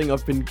the thing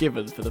I've been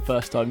given for the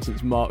first time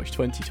since March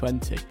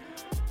 2020.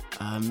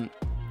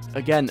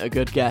 Again, a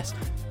good guess.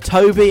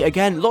 Toby,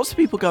 again, lots of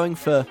people going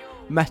for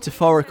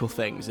metaphorical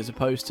things as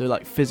opposed to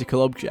like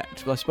physical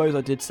objects, but I suppose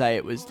I did say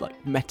it was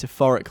like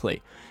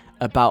metaphorically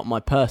about my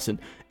person.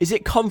 Is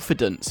it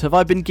confidence? Have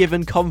I been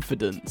given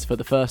confidence for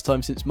the first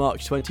time since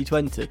March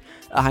 2020?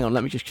 Hang on,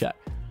 let me just check.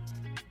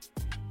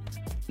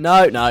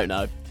 No,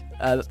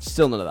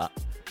 still none of that.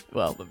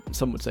 Well,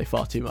 some would say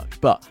far too much,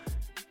 but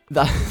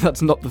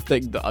that's not the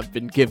thing that I've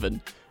been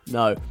given.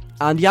 No.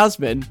 And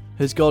Yasmin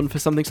has gone for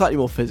something slightly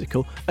more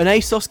physical, an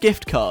ASOS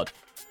gift card.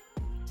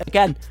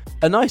 Again,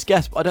 a nice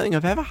guess, but I don't think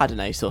I've ever had an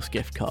ASOS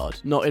gift card.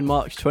 Not in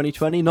March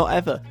 2020, not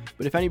ever.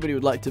 But if anybody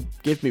would like to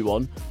give me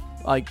one,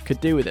 I could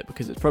do with it,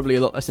 because it's probably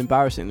a lot less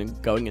embarrassing than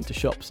going into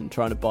shops and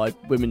trying to buy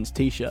women's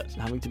t-shirts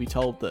and having to be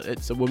told that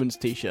it's a woman's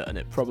t-shirt and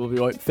it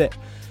probably won't fit.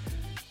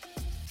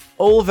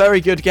 All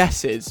very good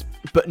guesses,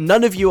 but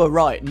none of you are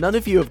right. None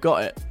of you have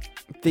got it.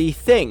 The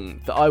thing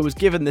that I was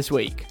given this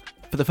week,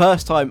 for the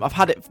first time, I've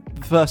had it for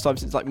the first time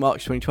since like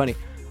March 2020,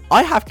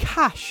 I have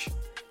cash.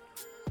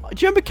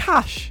 Do you remember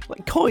cash?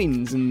 Like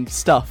coins and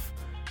stuff.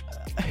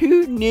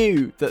 Who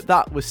knew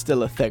that was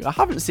still a thing? I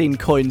haven't seen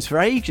coins for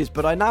ages,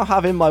 but I now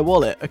have in my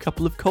wallet a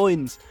couple of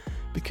coins.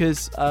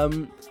 Because,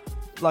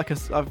 like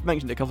I've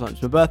mentioned it a couple of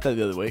times, my birthday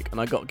the other week, and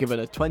I got given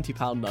a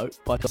 £20 note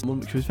by someone,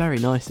 which was very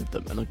nice of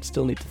them, and I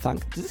still need to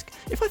thank them.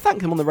 If I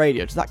thank them on the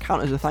radio, does that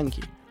count as a thank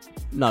you?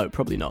 No,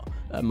 probably not.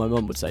 My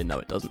mum would say no,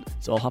 it doesn't.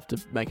 So I'll have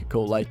to make a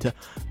call later.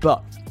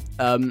 But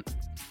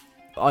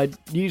I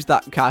used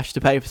that cash to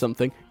pay for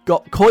something,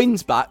 got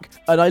coins back,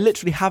 and I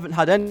literally haven't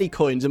had any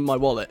coins in my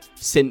wallet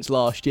since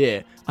last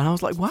year. And I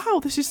was like,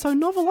 wow, this is so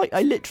novel. Like,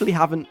 I literally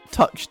haven't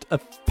touched a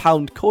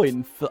pound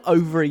coin for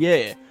over a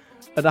year,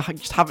 and I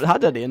just haven't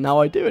had any, and now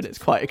I do, and it's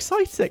quite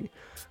exciting.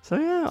 So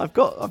yeah, I've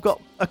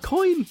got a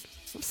coin,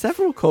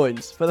 several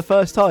coins for the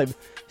first time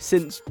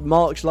since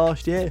March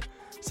last year.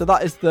 So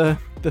that is the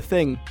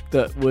thing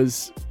that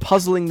was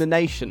puzzling the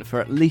nation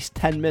for at least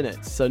 10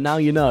 minutes. So now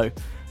you know.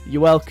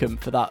 You're welcome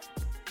for that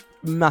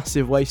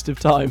massive waste of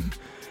time.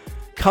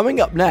 Coming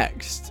up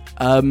next,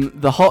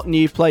 the hot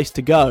new place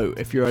to go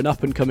if you're an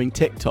up-and-coming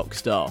TikTok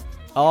star.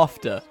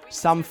 After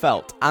Sam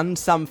Felt and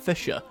Sam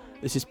Fisher.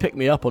 This is Pick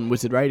Me Up on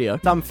Wizard Radio.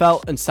 Sam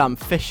Felt and Sam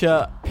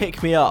Fisher,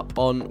 Pick Me Up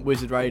on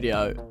Wizard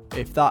Radio.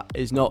 If that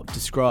is not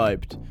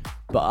described,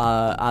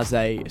 but as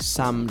a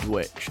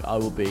sandwich, I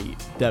will be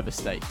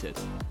devastated.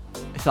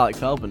 It's Alec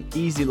Feldman.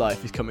 Easy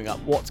Life is coming up.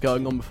 What's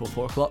going on before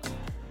 4 o'clock?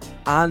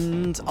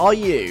 And are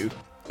you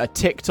a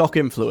TikTok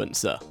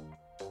influencer?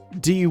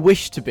 Do you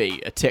wish to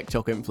be a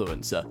TikTok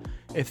influencer?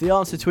 If the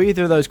answer to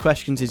either of those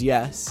questions is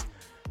yes,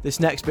 this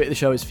next bit of the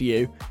show is for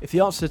you. If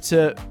the answer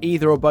to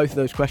either or both of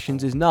those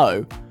questions is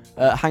no,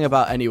 hang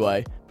about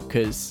anyway,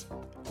 because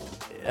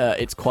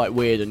it's quite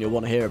weird and you'll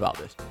want to hear about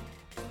this.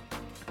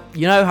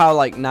 You know how,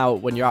 like, now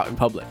when you're out in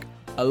public,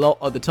 a lot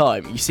of the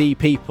time you see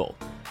people,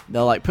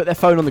 they'll like put their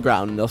phone on the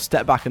ground and they'll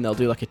step back and they'll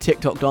do like a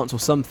TikTok dance or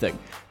something.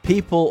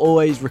 People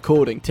always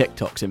recording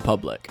TikToks in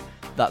public.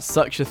 That's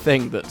such a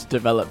thing that's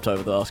developed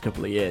over the last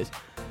couple of years.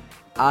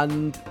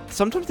 And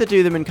sometimes they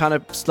do them in kind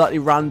of slightly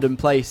random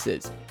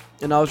places.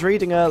 And I was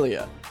reading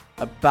earlier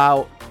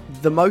about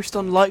the most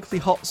unlikely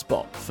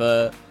hotspot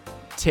for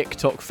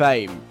TikTok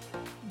fame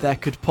there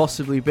could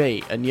possibly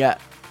be, and yet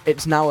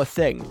it's now a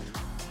thing.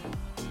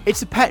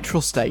 It's a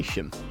petrol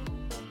station.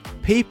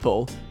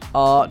 People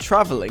are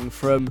travelling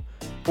from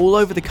all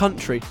over the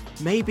country,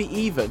 maybe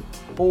even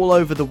all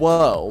over the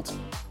world,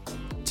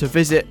 to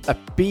visit a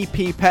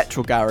BP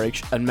petrol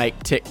garage and make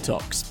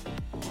TikToks.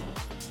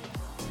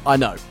 I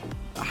know.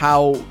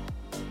 How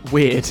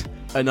weird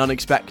and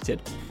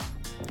unexpected.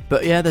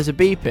 But yeah, there's a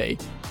BP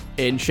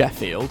in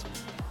Sheffield,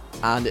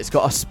 and it's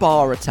got a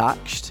spa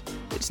attached.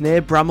 It's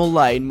near Bramall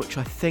Lane, which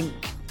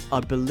I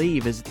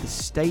believe is the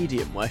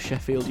stadium where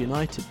Sheffield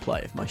United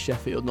play, if my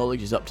Sheffield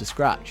knowledge is up to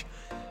scratch.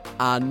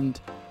 And,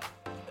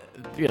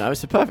 you know,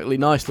 it's a perfectly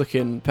nice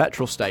looking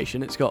petrol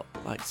station. It's got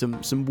like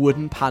some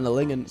wooden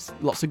panelling and it's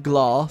lots of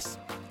glass.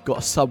 Got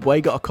a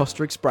Subway, got a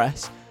Costa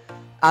Express.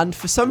 And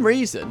for some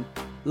reason,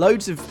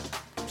 loads of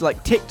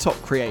like TikTok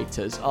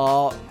creators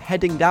are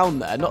heading down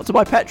there, not to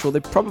buy petrol. They're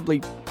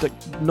probably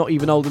not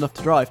even old enough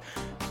to drive,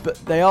 but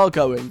they are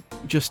going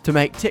just to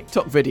make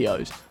TikTok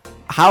videos.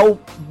 How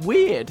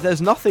weird.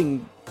 There's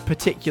nothing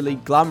particularly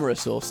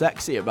glamorous or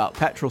sexy about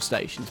petrol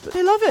stations, but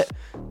they love it.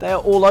 They are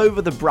all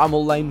over the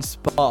Bramall Lane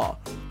Spa.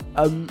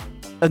 And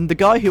the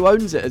guy who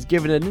owns it has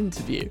given an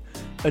interview,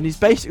 and he's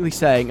basically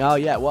saying, oh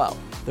yeah, well,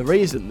 the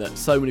reason that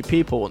so many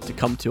people want to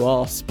come to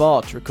our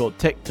spa to record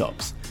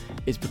TikToks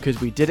is because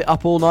we did it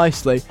up all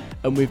nicely,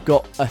 and we've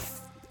got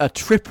a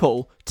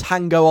triple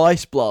Tango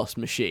Ice Blast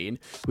machine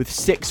with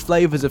 6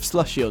 flavours of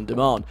slushy on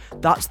demand.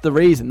 That's the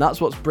reason.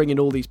 That's what's bringing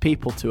all these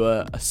people to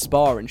a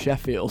spa in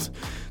Sheffield.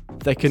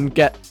 They can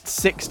get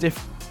 6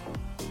 different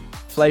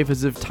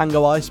flavours of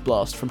Tango Ice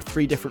Blast from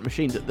 3 different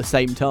machines at the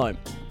same time.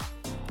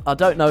 I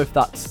don't know if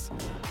that's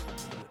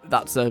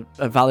a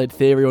valid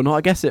theory or not.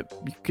 I guess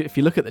if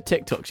you look at the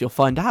TikToks, you'll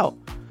find out.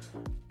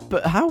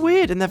 But how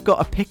weird. And they've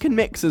got a pick and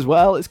mix as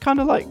well. It's kind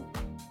of like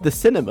the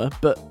cinema,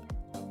 but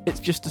it's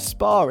just a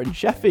spa in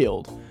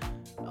Sheffield.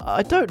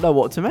 I don't know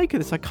what to make of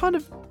this.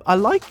 I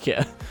like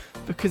it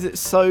because it's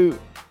so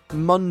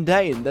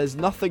mundane. There's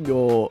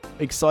nothing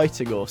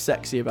exciting or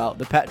sexy about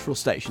the petrol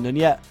station, and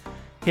yet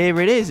here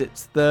it is.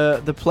 It's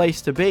the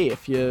place to be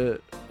if you're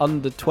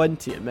under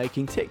 20 and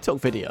making TikTok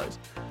videos.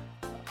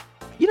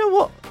 You know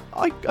what?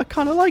 I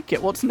kind of like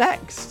it. What's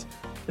next?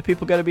 Are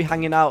people going to be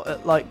hanging out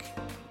at like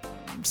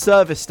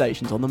service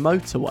stations on the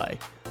motorway?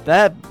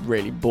 They're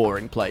really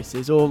boring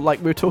places. Or like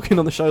we were talking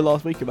on the show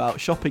last week about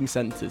shopping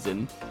centres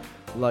in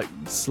like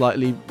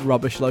slightly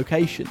rubbish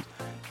locations.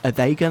 Are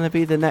they going to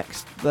be the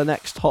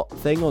next hot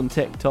thing on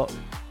TikTok?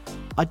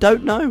 I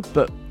don't know,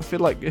 but I feel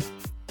like if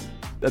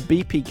a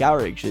BP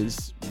garage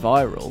is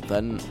viral,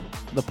 then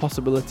the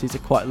possibilities are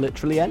quite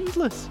literally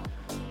endless.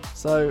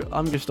 So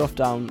I'm just off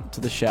down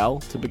to the Shell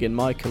to begin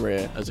my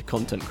career as a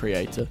content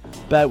creator.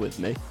 Bear with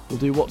me. We'll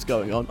do What's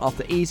Going On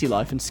after Easy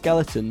Life and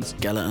Skeletons.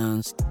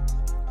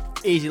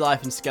 Easy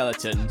Life and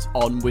Skeletons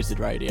on Wizard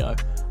Radio.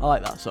 I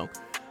like that song.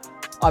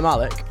 I'm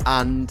Alec,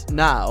 and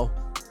now,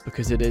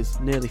 because it is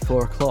nearly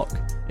 4 o'clock,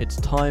 it's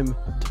time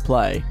to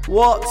play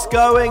What's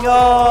Going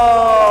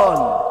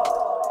On?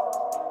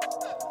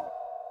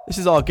 This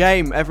is our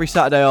game every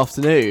Saturday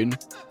afternoon.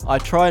 I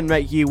try and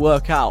make you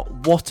work out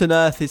what on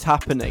earth is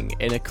happening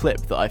in a clip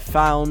that I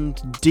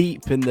found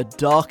deep in the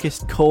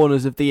darkest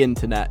corners of the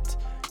internet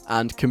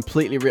and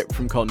completely ripped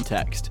from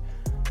context.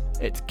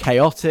 It's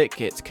chaotic,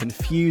 it's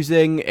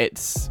confusing,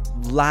 it's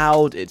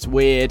loud, it's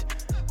weird.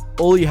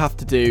 All you have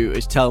to do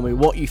is tell me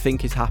what you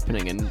think is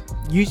happening and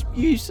use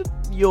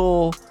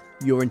your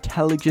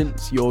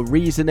intelligence, your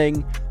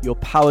reasoning, your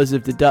powers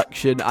of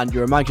deduction and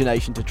your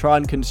imagination to try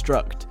and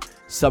construct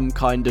some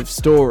kind of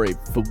story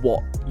for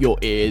what your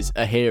ears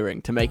are hearing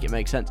to make it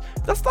make sense.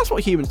 That's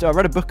what humans do. I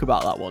read a book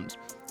about that once.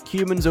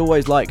 Humans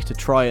always like to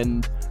try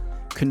and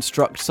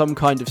construct some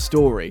kind of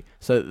story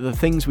so that the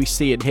things we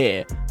see and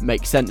hear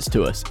make sense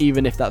to us,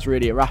 even if that's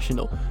really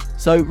irrational.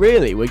 So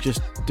really, we're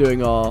just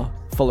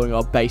following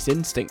our base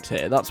instinct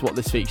here. That's what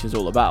this feature is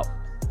all about.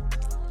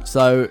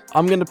 So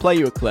I'm going to play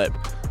you a clip.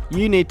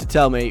 You need to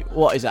tell me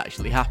what is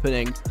actually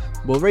happening.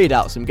 We'll read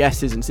out some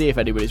guesses and see if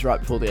anybody's right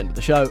before the end of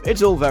the show.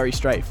 It's all very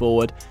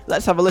straightforward.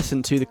 Let's have a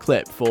listen to the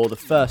clip for the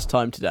first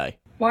time today.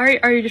 Why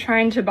are you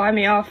trying to buy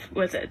me off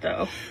with it,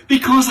 though?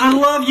 Because I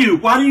love you.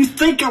 Why do you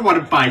think I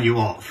want to buy you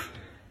off?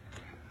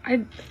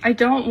 I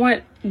don't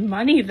want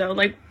money, though.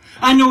 Like,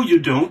 I know you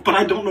don't, but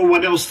I don't know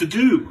what else to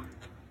do.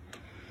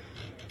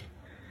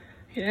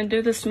 You didn't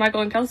do this to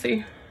Michael and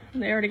Kelsey.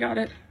 They already got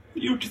it.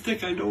 Don't you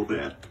think I know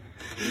that?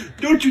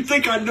 Don't you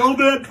think I know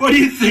that? What do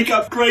you think?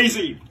 I'm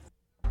crazy.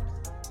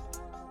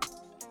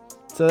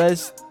 So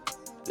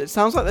it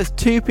sounds like there's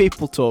two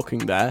people talking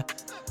there.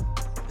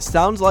 It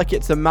sounds like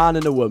it's a man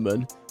and a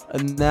woman,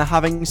 and they're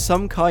having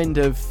some kind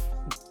of,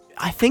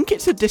 I think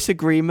it's a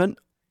disagreement.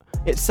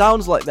 It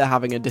sounds like they're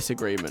having a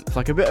disagreement. It's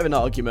like a bit of an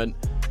argument.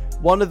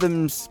 One of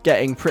them's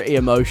getting pretty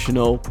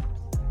emotional.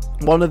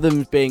 One of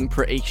them's being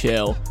pretty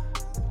chill.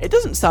 It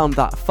doesn't sound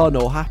that fun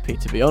or happy,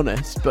 to be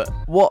honest, but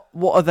what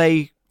are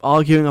they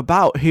arguing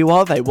about? Who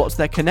are they? What's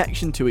their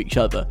connection to each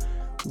other?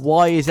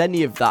 Why is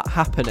any of that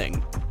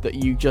happening that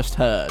you just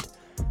heard?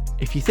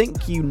 If you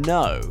think you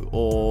know,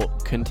 or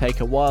can take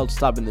a wild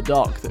stab in the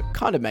dark that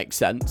kind of makes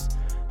sense,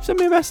 send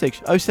me a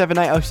message.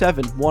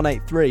 07807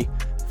 183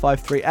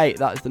 538.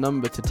 That is the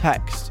number to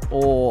text,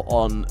 or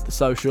on the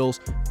socials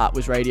at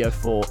WizRadio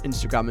for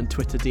Instagram and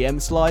Twitter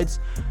DM slides.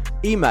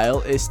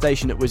 Email is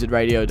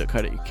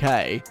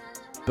station@wizardradio.co.uk.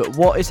 But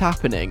what is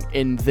happening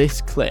in this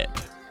clip?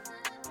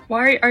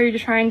 Why are you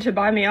trying to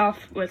buy me off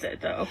with it,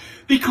 though?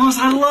 Because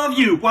I love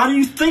you. Why do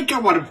you think I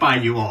want to buy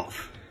you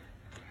off?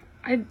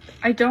 I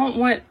don't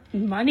want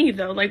money,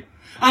 though. Like,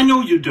 I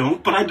know you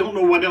don't, but I don't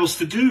know what else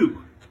to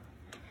do.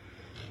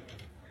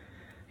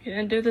 you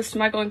didn't do this to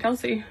Michael and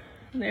Kelsey.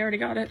 They already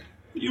got it.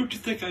 Don't you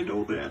think I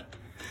know that?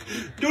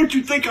 Don't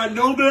you think I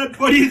know that?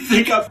 What do you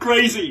think? I'm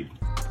crazy.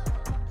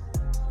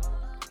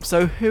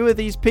 So who are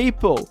these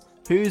people?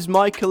 Who's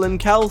Michael and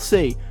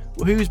Kelsey?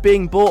 Who's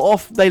being bought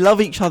off? They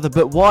love each other,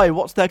 but why?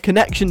 What's their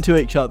connection to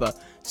each other?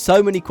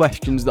 So many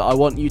questions that I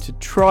want you to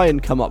try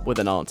and come up with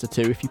an answer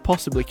to, if you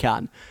possibly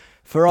can.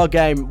 For our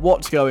game,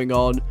 What's Going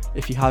On?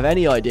 If you have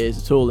any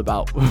ideas at all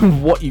about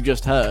what you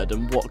just heard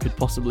and what could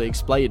possibly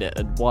explain it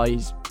and why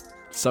he's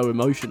so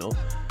emotional,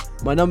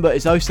 my number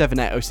is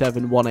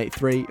 07807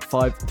 183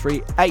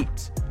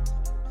 538.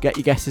 Get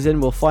your guesses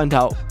in. We'll find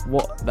out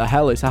what the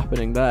hell is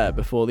happening there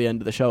before the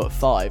end of the show at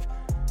 5.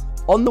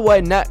 On the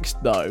way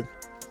next, though,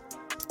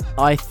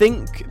 I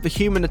think the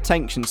human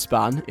attention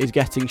span is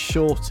getting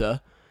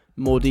shorter.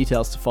 More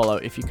details to follow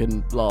if you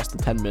can last the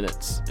 10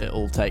 minutes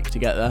it'll take to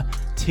get there.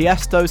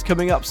 Tiesto's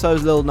coming up,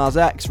 so's Lil Nas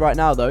X. Right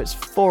now, though, it's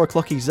 4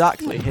 o'clock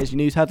exactly. Here's your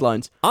news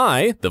headlines.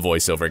 I, the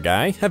voiceover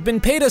guy, have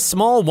been paid a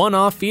small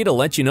one-off fee to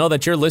let you know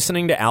that you're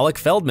listening to Alec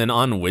Feldman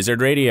on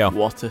Wizard Radio.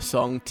 What a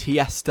song.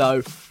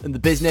 Tiesto and The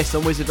Business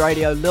on Wizard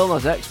Radio. Lil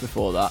Nas X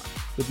before that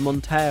with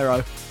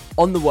Montero.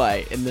 On the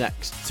way in the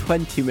next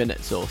 20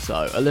 minutes or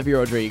so, Olivia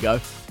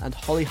Rodrigo and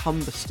Holly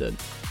Humberston.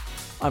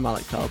 I'm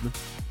Alec Feldman.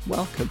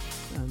 Welcome.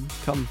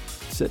 Come,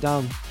 sit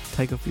down,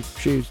 take off your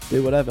shoes,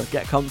 do whatever,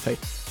 get comfy.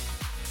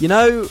 You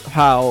know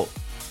how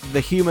the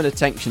human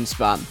attention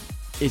span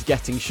is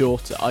getting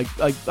shorter? I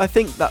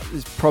think that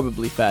is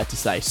probably fair to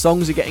say.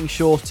 Songs are getting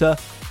shorter.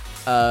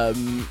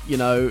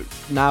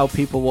 Now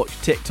people watch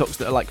TikToks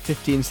that are like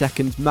 15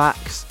 seconds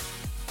max.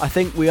 I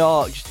think we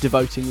are just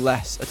devoting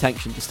less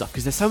attention to stuff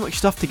because there's so much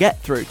stuff to get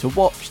through, to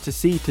watch, to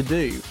see, to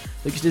do.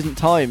 There just isn't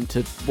time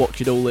to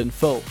watch it all in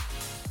full.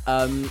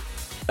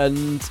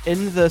 And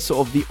in the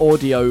sort of the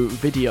audio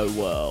video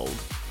world,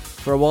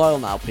 for a while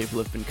now, people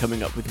have been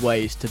coming up with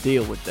ways to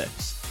deal with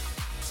this.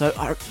 So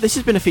this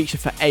has been a feature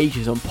for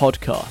ages on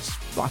podcasts.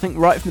 I think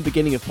right from the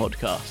beginning of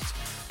podcasts,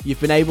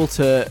 you've been able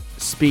to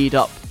speed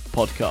up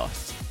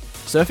podcasts.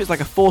 So if it's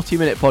like a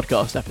 40-minute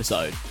podcast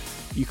episode,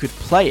 you could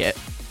play it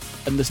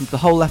and listen to the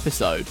whole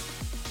episode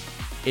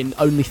in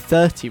only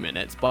 30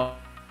 minutes by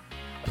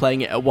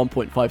playing it at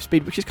 1.5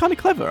 speed, which is kind of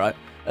clever, right?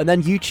 And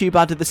then YouTube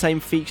added the same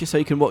feature so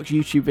you can watch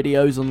YouTube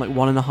videos on like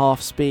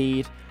 1.5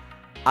 speed.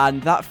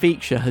 And that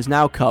feature has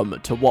now come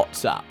to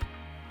WhatsApp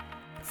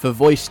for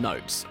voice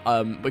notes,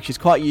 which is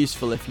quite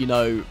useful if you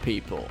know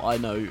people. I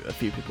know a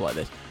few people like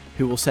this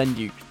who will send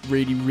you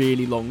really,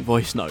 really long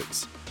voice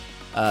notes.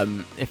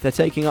 If they're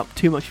taking up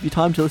too much of your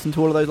time to listen to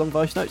all of those long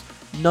voice notes,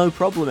 no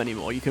problem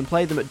anymore. You can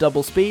play them at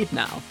double speed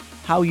now.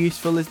 How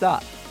useful is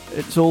that?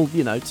 It's all,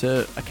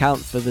 to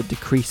account for the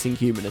decreasing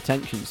human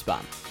attention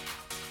span.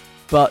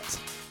 But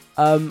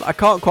I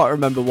can't quite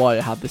remember why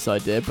I had this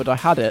idea, but I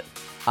had it,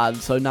 and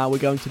so now we're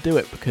going to do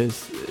it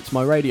because it's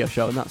my radio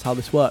show and that's how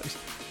this works.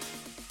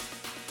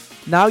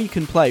 Now you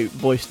can play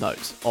voice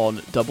notes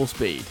on double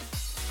speed.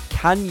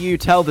 Can you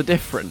tell the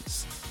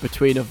difference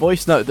between a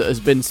voice note that has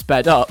been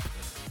sped up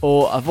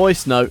or a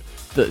voice note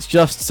that's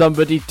just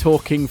somebody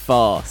talking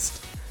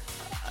fast?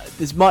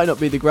 This might not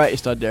be the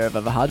greatest idea I've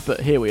ever had,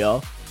 but here we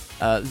are.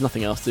 There's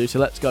nothing else to do, so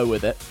let's go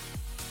with it.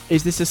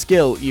 Is this a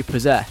skill you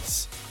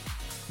possess?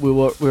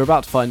 We're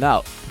about to find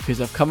out, because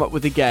I've come up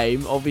with a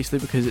game. Obviously,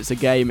 because it's a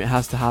game, it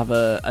has to have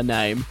a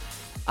name.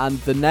 And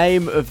the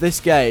name of this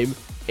game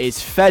is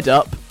Fed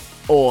Up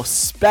or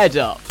Sped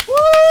Up.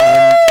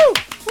 Woo!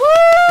 Woo!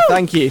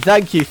 Thank you.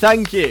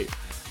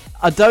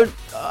 I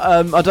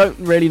don't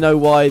really know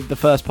why the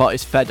first part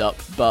is Fed Up,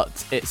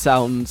 but it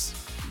sounds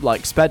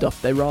like Sped Up.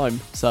 They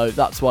rhyme, so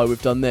that's why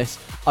we've done this.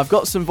 I've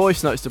got some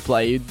voice notes to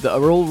play you that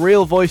are all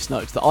real voice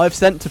notes that I've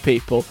sent to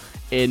people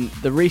in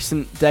the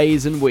recent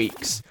days and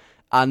weeks.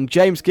 And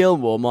James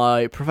Gilmore,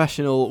 my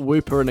professional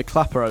whooper and a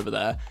clapper over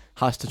there,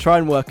 has to try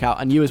and work out,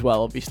 and you as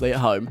well, obviously, at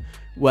home,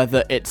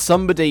 whether it's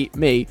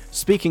me,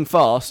 speaking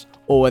fast,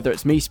 or whether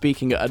it's me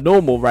speaking at a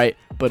normal rate,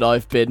 but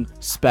I've been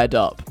sped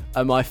up.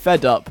 Am I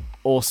fed up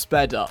or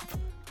sped up?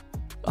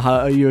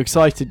 Are you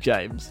excited,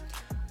 James?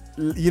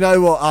 You know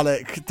what,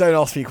 Alec? Don't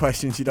ask me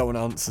questions you don't want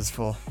answers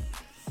for.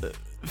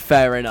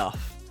 Fair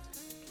enough.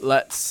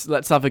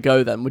 Let's have a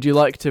go then. Would you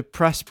like to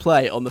press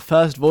play on the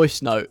first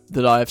voice note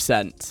that I have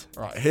sent?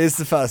 Right, here's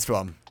the first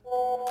one.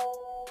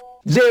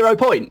 0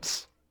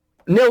 points.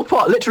 Nil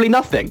pot. Literally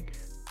nothing.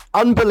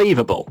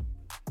 Unbelievable.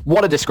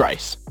 What a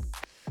disgrace.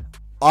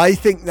 I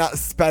think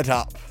that's sped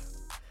up.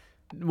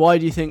 Why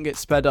do you think it's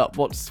sped up?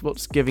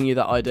 What's giving you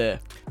that idea?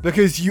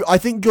 Because I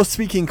think you're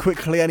speaking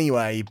quickly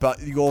anyway,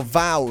 but your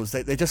vowels,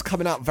 they're just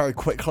coming out very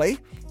quickly,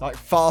 like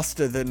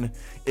faster than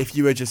if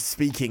you were just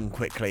speaking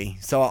quickly.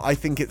 So I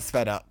think it's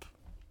sped up.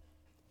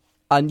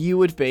 And you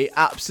would be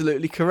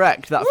absolutely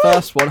correct. That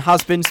first one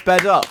has been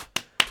sped up.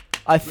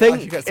 I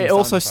think it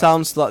also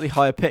sounds slightly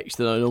higher pitched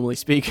than I normally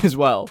speak as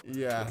well.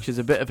 Yeah. Which is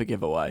a bit of a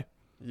giveaway.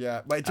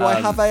 Yeah. Wait, do I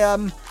have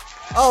a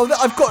Oh, no,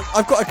 I've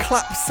got a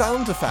clap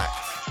sound effect.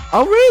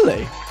 Oh,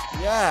 really?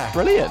 Yeah.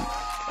 Brilliant.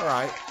 All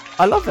right.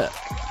 I love it.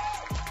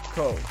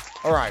 Cool.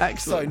 All right.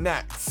 Excellent.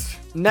 So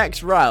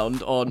next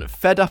round on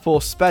Fed Up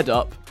or Sped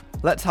Up.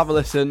 Let's have a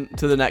listen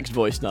to the next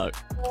voice note.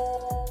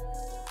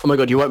 Oh my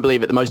god, you won't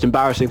believe it. The most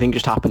embarrassing thing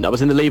just happened. I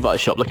was in the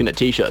Levi's shop looking at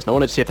t-shirts and I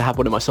wanted to see if they had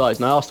one in my size.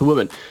 And I asked the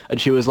woman and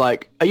she was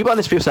like, are you buying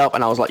this for yourself?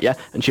 And I was like, yeah.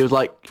 And she was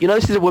like, you know,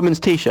 this is a woman's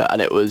t-shirt.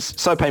 And it was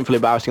so painfully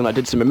embarrassing. And I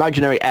did some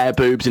imaginary air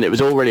boobs and it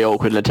was all really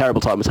awkward and a terrible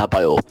time was had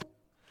by all.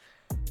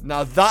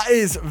 Now that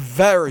is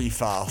very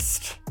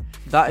fast.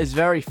 That is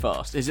very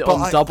fast. Is it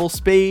on double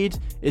speed?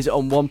 Is it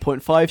on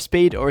 1.5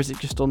 speed? Or is it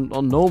just on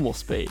normal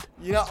speed?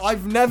 You know,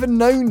 I've never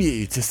known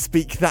you to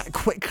speak that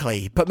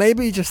quickly, but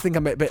maybe you just think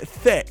I'm a bit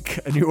thick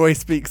and you always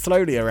speak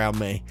slowly around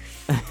me.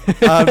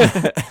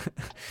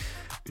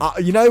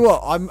 You know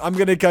what? I'm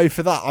going to go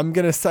for that. I'm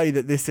going to say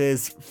that this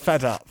is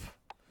Fed Up.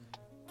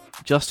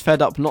 Just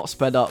Fed Up, not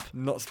Sped Up.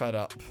 Not Sped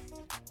Up.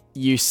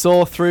 You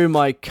saw through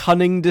my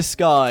cunning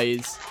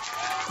disguise.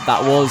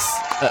 That was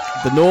at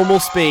the normal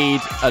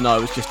speed, and I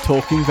was just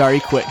talking very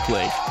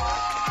quickly.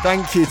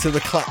 Thank you to the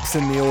claps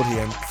in the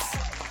audience.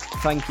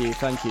 Thank you,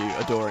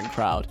 adoring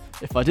crowd.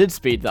 If I did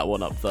speed that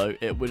one up, though,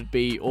 it would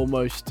be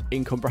almost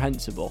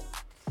incomprehensible.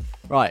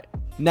 Right,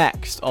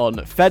 next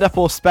on Fed Up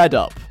or Sped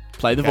Up,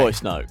 play the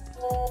voice note.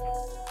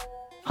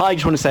 Hi, I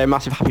just want to say a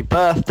massive happy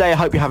birthday. I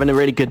hope you're having a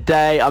really good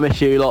day. I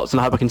miss you lots, and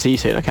I hope I can see you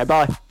soon. Okay,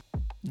 bye.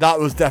 That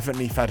was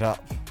definitely Fed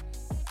Up.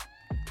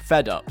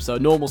 Fed Up, so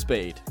normal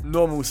speed.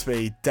 Normal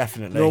speed,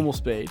 definitely. Normal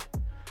speed.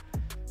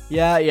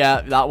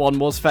 Yeah, that one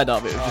was Fed Up.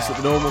 It was just at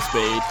the normal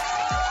speed.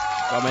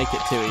 I'll make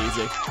it too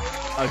easy.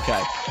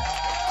 Okay,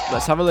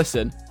 let's have a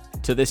listen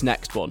to this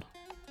next one.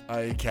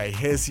 Okay,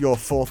 here's your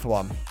fourth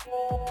one.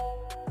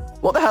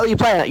 What the hell are you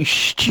playing at, you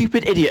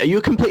stupid idiot? Are you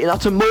a complete and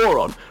utter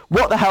moron?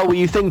 What the hell were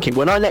you thinking?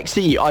 When I next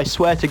see you, I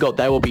swear to God,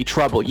 there will be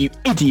trouble, you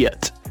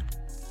idiot.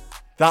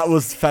 That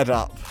was Fed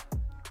Up.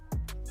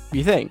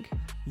 You think?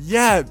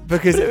 Yeah,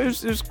 because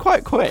it was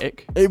quite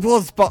quick. It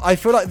was, but I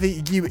feel like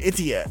the you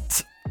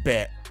idiot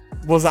bit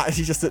was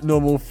actually just at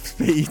normal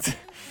speed.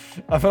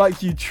 I feel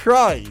like you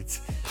tried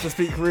to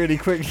speak really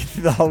quickly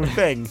through the whole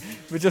thing,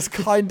 but just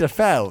kind of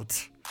failed.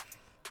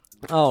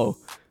 Oh,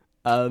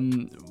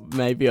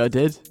 maybe I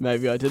did,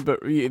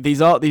 but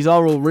these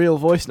are all real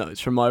voice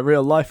notes from my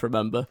real life,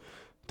 remember?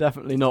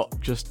 Definitely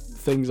not just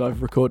things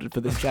I've recorded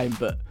for this game,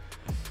 but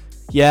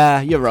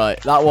yeah, you're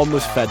right. That one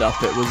was Fed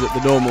Up. It was at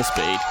the normal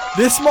speed.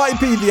 This might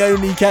be the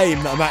only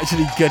game that I'm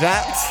actually good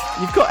at.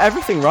 You've got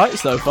everything right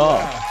so far.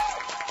 Yeah.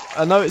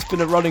 I know it's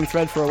been a running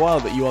thread for a while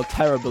that you are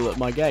terrible at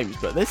my games,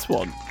 but this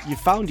one, you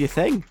found your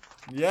thing.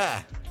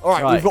 Yeah. All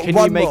right, we've got can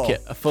one you make more.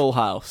 it a full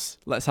house?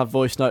 Let's have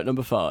voice note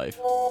number 5.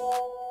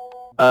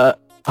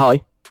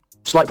 Hi.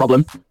 Slight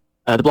problem.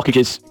 The blockage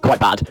is quite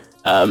bad.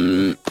 I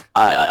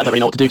don't really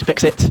know what to do to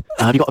fix it.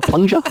 Have you got a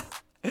plunger?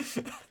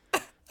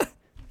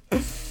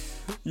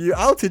 You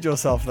outed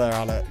yourself there,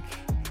 Alec.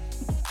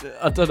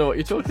 I don't know what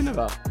you're talking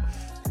about.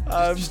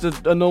 Just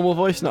a normal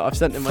voice note I've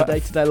sent in my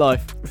day-to-day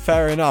life.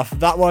 Fair enough.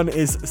 That one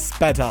is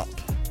Sped Up.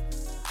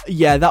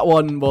 Yeah, that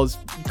one was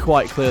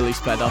quite clearly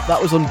Sped Up.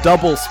 That was on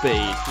double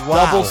speed.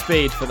 Wow. Double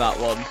speed for that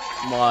one.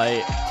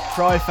 My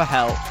cry for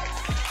help.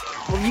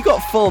 Well, you got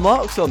full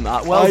marks on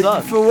that. Well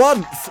done. For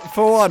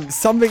once,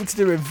 something to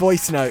do with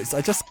voice notes.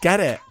 I just get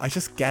it.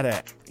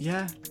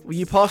 Yeah. Well,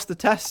 you passed the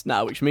test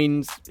now, which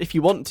means if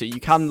you want to,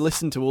 you can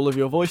listen to all of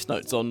your voice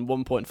notes on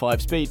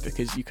 1.5 speed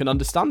because you can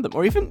understand them,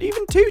 or even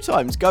 2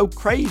 times. Go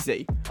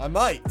crazy. I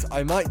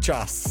might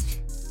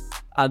just.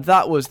 And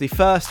that was the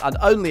first and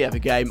only ever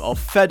game of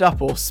Fed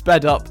Up or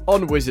Sped Up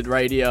on Wizard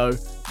Radio.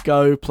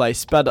 Go play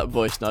Sped Up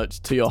voice notes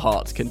to your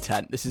heart's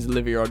content. This is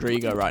Olivia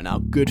Rodrigo right now.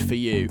 Good for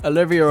you.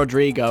 Olivia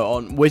Rodrigo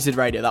on Wizard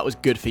Radio. That was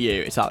good for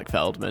you. It's Alec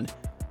Feldman.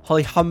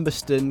 Holly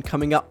Humberston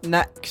coming up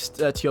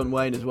next. Tion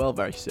Wayne as well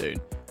very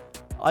soon.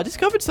 I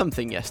discovered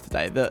something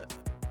yesterday that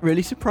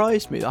really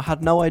surprised me that I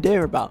had no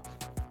idea about.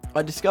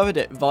 I discovered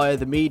it via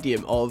the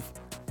medium of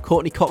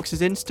Courtney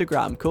Cox's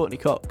Instagram. Courtney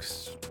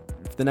Cox,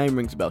 if the name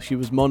rings a bell, she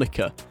was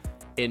Monica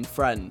in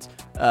Friends.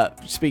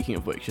 Speaking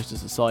of which, just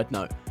as a side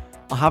note,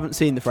 I haven't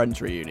seen the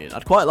Friends reunion.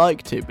 I'd quite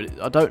like to,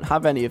 but I don't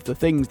have any of the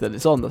things that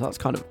it's on. That's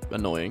kind of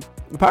annoying.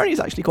 Apparently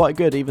it's actually quite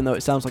good, even though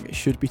it sounds like it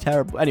should be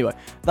terrible. Anyway,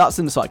 that's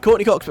an aside.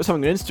 Courtney Cox put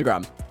something on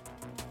Instagram,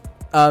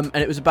 and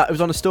it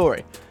was on a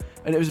story,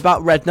 and it was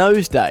about Red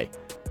Nose Day.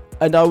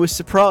 And I was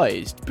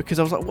surprised because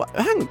I was like, what?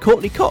 Hang on,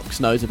 Courtney Cox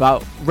knows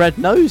about Red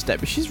Nose Day,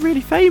 but she's really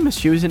famous.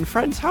 She was in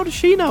Friends. How does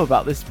she know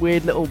about this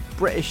weird little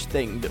British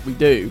thing that we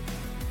do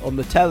on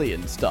the telly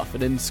and stuff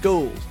and in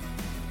schools?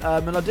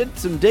 And I did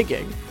some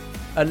digging,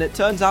 and it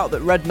turns out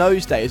that Red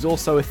Nose Day is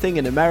also a thing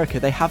in America.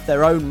 They have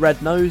their own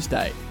Red Nose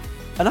Day.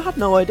 And I had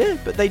no idea,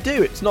 but they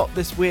do. It's not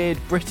this weird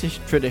British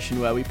tradition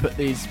where we put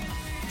these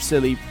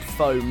silly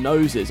foam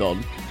noses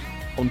on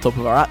top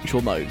of our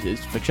actual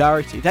noses for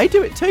charity. They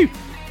do it too.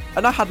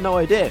 And I had no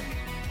idea,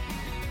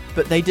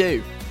 but they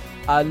do,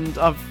 and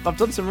I've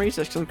done some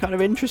research because I'm kind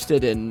of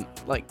interested in,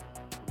 like,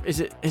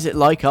 is it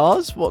like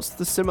ours? What's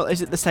the similar?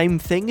 Is it the same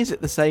thing? Is it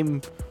the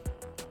same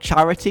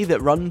charity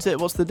that runs it?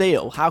 What's the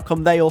deal? How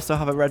come they also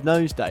have a Red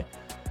Nose Day?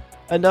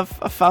 And I've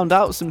found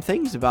out some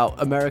things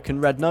about American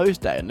Red Nose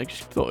Day, and I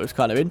just thought it was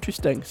kind of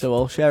interesting, so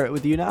I'll share it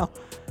with you now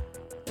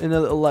in a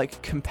little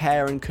like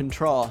compare and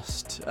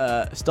contrast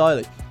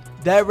styling.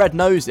 Their red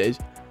noses.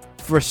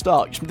 For a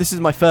start, this is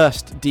my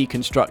first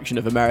deconstruction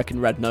of American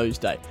Red Nose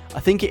Day. I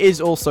think it is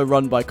also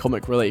run by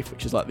Comic Relief,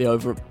 which is like the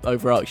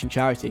overarching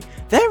charity.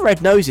 Their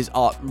red noses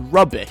are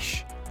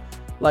rubbish.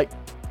 Like,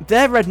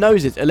 their red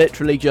noses are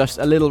literally just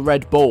a little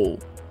red ball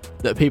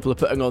that people are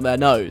putting on their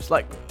nose.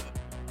 Like,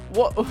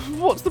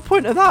 what's the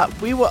point of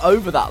that? We were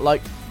over that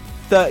like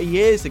 30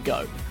 years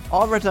ago.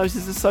 Our red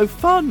noses are so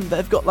fun.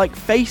 They've got like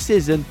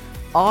faces and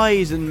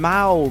eyes and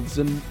mouths,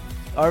 and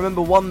I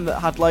remember one that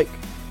had like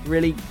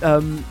really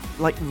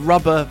like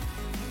rubber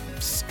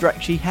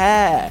stretchy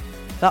hair.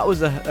 That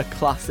was a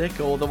classic.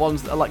 Or the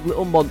ones that are like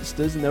little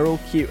monsters and they're all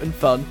cute and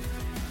fun.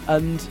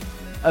 And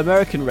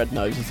American red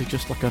noses are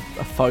just like a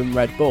foam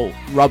red ball.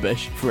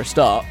 Rubbish for a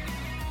start.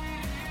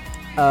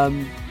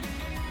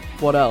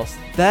 What else?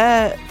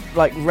 Their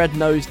like Red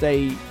Nose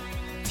Day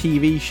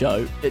TV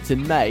show, it's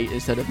in May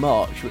instead of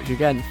March, which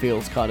again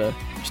feels kind of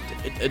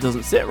it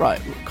doesn't sit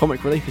right.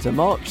 Comic Relief is a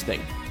March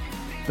thing,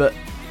 but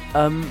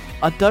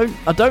I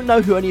don't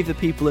know who any of the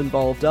people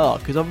involved are,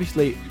 because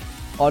obviously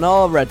on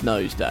our Red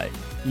Nose Day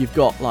you've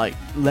got like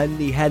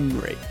Lenny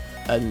Henry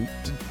and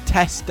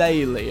Tess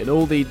Daly and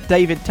all the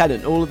David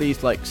Tennant, all of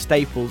these like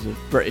staples of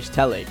British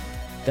telly.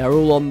 They're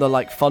all on the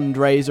like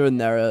fundraiser, and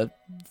there are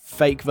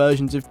fake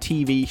versions of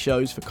TV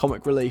shows for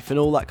Comic Relief and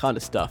all that kind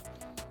of stuff.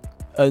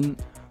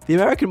 And the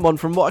American one,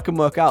 from what I can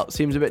work out,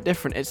 seems a bit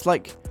different. It's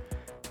like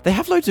they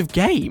have loads of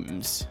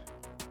games.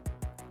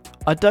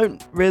 I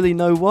don't really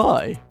know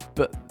why,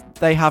 but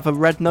they have a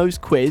Red Nose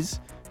quiz,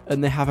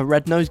 and they have a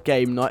Red Nose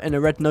game night, and a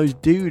Red Nose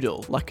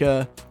doodle, like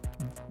a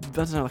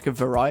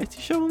variety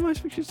show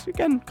almost, which is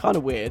again kind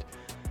of weird.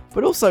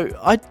 But also,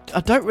 I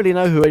don't really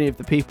know who any of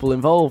the people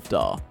involved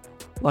are.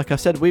 Like I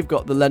said, we've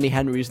got the Lenny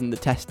Henrys and the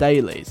Tess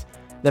Dalys.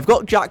 They've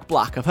got Jack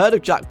Black. I've heard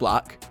of Jack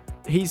Black.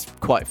 He's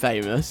quite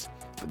famous.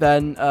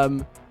 Then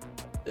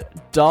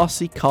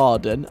Darcy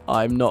Carden,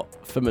 I'm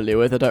not familiar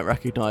with. I don't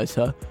recognise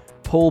her.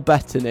 Paul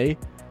Bettany,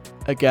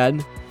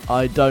 again,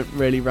 I don't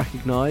really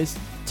recognise.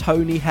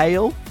 Tony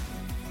Hale,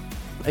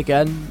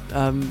 again,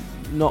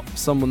 not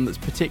someone that's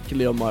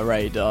particularly on my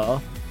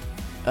radar.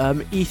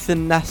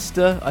 Ethan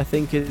Nestor, I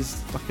think,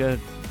 is like a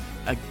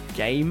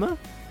gamer.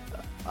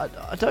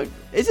 I don't.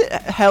 Is it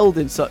held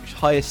in such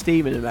high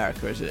esteem in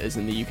America as it is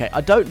in the UK?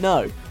 I don't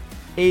know.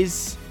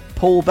 Is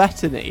Paul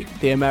Bettany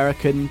the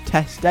American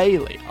Tess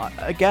Daly?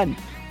 Again,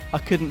 I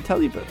couldn't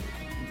tell you, but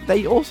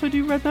they also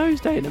do Red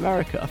Nose Day in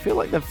America. I feel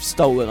like they've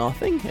stolen our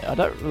thing here. I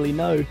don't really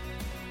know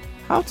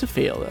how to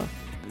feel.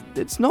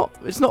 It's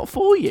not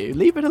for you.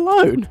 Leave it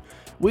alone.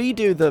 We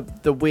do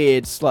the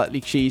weird,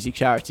 slightly cheesy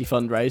charity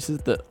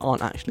fundraisers that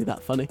aren't actually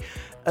that funny.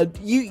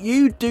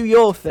 You do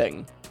your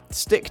thing.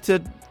 Stick to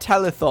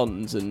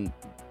telethons and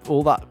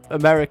all that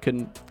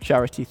American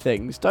charity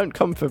things. Don't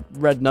come for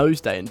Red Nose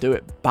Day and do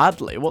it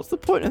badly. What's the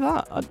point of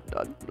that?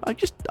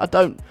 I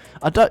don't.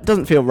 It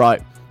doesn't feel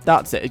right.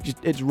 That's it.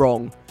 It's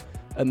wrong,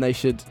 and they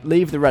should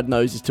leave the red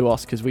noses to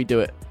us because we do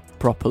it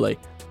properly.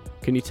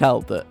 Can you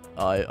tell that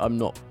I'm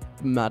not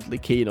madly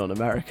keen on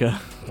America?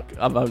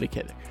 I'm only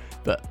kidding,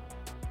 but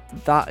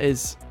that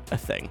is a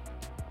thing.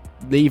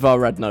 Leave our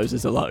red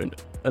noses alone.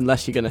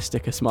 Unless you're going to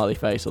stick a smiley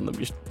face on them,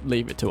 just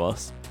leave it to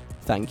us.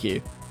 Thank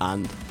you,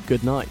 and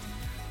good night.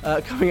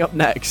 Coming up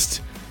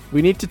next,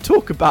 we need to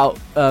talk about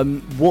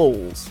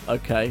walls,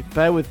 okay?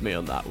 Bear with me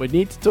on that. We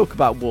need to talk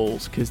about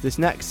walls, because this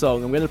next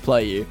song I'm going to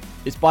play you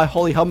is by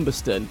Holly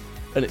Humberston,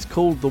 and it's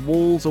called The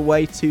Walls Are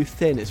Way Too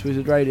Thin. It's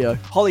Wizard Radio.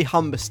 Holly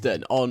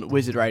Humberston on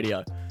Wizard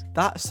Radio.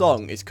 That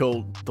song is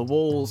called The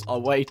Walls Are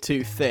Way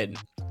Too Thin.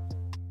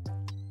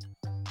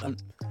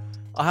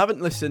 I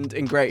haven't listened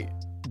in great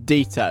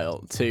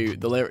detail to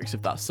the lyrics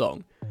of that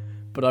song,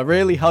 but I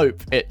really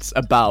hope it's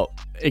about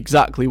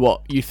exactly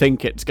what you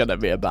think it's going to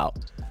be about,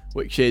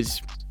 which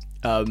is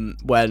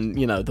when,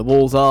 you know, the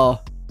walls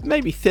are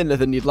maybe thinner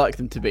than you'd like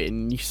them to be,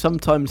 and you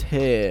sometimes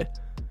hear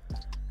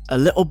a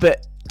little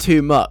bit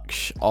too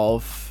much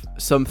of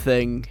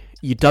something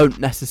you don't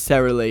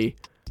necessarily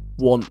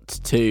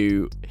want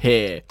to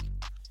hear.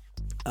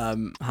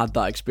 Had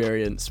that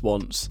experience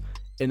once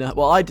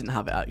I didn't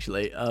have it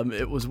actually.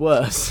 It was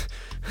worse.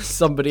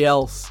 Somebody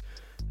else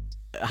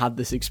had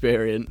this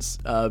experience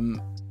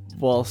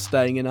while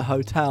staying in a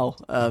hotel.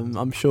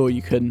 I'm sure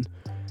you can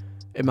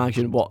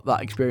imagine what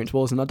that experience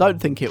was, and I don't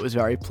think it was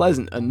very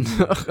pleasant, and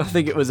I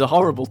think it was a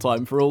horrible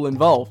time for all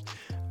involved.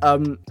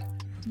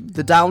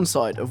 The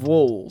downside of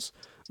walls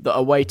that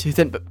are way too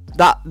thin, but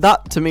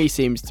that to me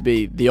seems to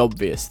be the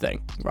obvious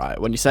thing, right?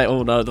 When you say,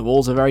 oh no, the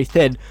walls are very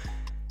thin,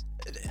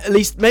 at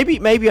least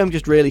maybe I'm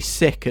just really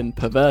sick and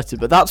perverted,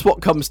 but that's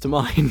what comes to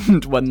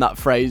mind when that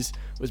phrase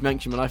was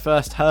mentioned. When I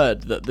first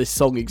heard that this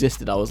song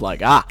existed, I was like,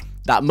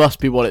 that must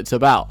be what it's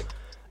about.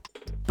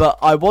 But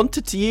I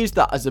wanted to use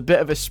that as a bit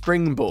of a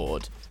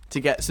springboard to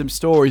get some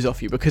stories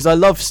off you, because I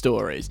love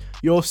stories.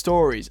 Your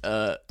stories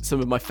are some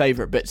of my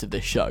favourite bits of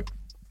this show.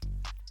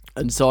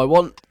 And so I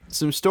want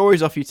some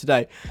stories off you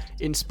today,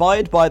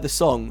 inspired by the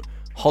song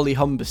Holly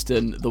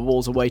Humberston, The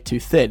Walls Are Way Too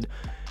Thin.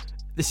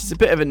 This is a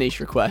bit of a niche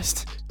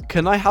request.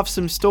 Can I have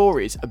some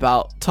stories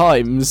about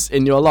times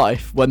in your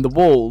life when the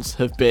walls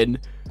have been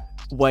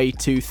way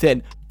too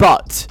thin?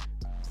 But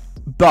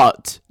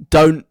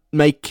don't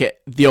make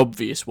it the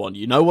obvious one.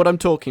 You know what I'm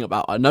talking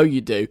about. I know you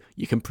do.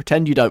 You can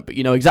pretend you don't, but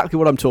you know exactly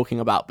what I'm talking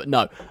about. But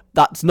no,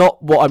 that's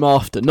not what I'm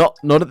after. Not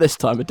at this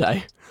time of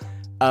day.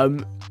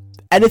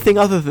 Anything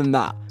other than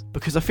that,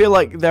 because I feel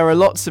like there are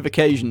lots of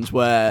occasions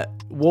where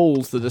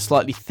walls that are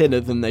slightly thinner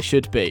than they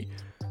should be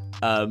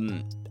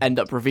end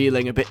up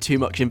revealing a bit too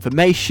much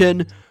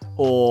information,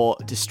 or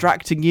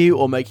distracting you,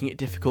 or making it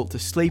difficult to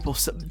sleep, or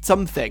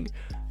something,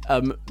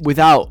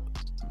 without,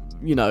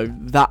 you know,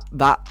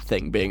 that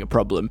thing being a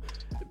problem.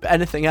 But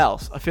anything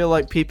else, I feel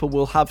like people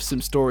will have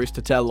some stories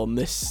to tell on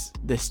this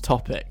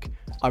topic.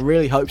 I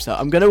really hope so.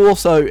 I'm going to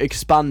also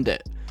expand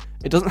it.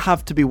 It doesn't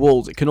have to be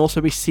walls. It can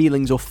also be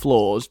ceilings or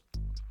floors,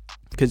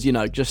 because, you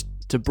know, just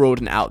to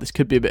broaden it out, this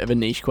could be a bit of a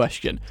niche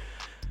question.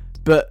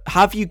 But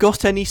have you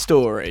got any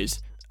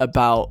stories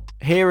about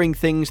hearing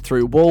things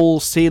through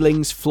walls,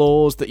 ceilings,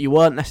 floors that you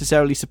weren't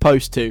necessarily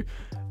supposed to?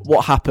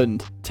 What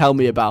happened? Tell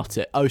me about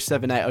it.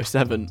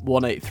 07807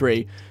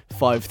 183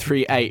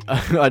 538.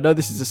 I know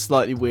this is a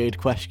slightly weird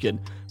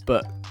question,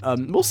 but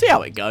we'll see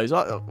how it goes.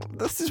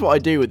 This is what I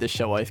do with this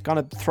show. I kind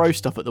of throw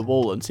stuff at the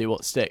wall and see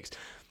what sticks.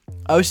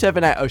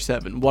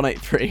 07807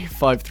 183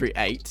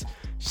 538.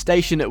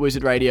 Station at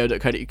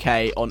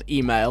wizardradio.co.uk on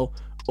email,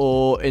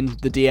 or in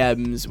the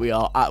DMs. We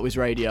are at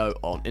wizradio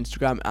on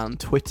Instagram and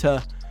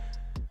Twitter.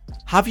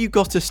 Have you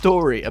got a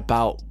story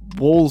about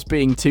walls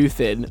being too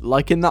thin,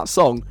 like in that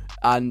song,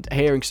 and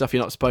hearing stuff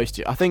you're not supposed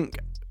to? I think,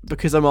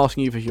 because I'm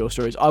asking you for your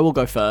stories, I will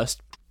go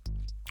first.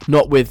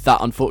 Not with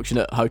that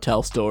unfortunate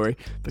hotel story,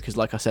 because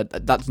like I said,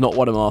 that's not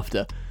what I'm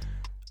after.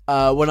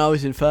 When I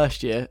was in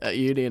first year at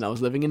uni and I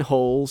was living in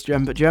halls, do you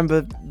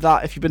remember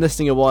that? If you've been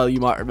listening a while,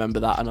 you might remember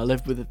that. And I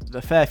lived with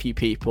a fair few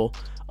people.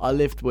 I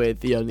lived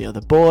with the only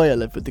other boy, I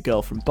lived with the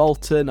girl from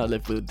Bolton, I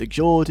lived with the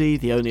Geordie,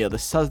 the only other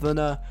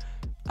southerner.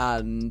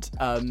 And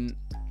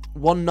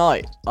one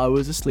night I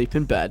was asleep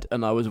in bed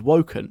and I was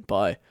woken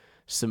by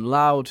some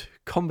loud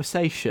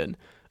conversation,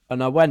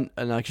 and I went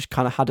and I just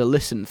kind of had a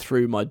listen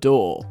through my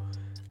door,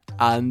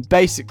 and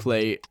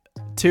basically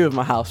two of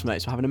my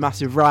housemates were having a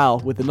massive row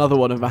with another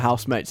one of my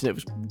housemates, and it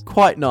was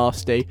quite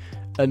nasty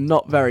and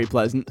not very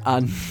pleasant,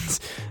 and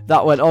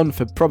that went on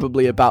for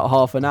probably about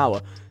half an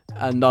hour,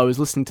 and I was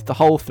listening to the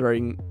whole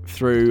thing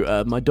through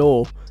my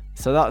door.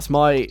 So that's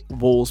my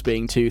walls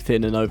being too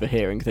thin and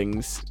overhearing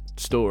things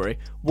story.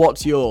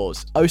 What's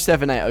yours?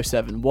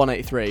 07807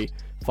 183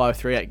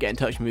 538. Get in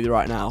touch with me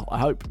right now. I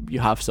hope you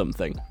have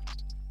something,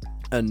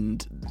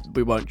 and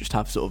we won't just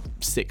have sort of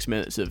 6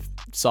 minutes of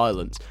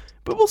silence,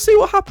 but we'll see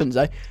what happens,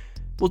 eh?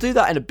 We'll do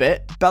that in a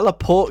bit. Bella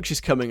Porch is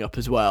coming up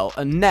as well,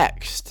 and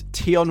next,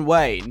 Tion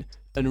Wayne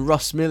and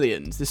Russ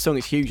Millions. This song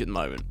is huge at the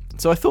moment,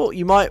 so I thought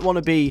you might want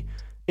to be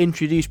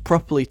introduced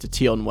properly to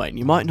Tion Wayne.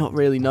 You might not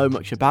really know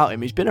much about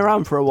him. He's been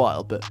around for a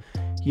while, but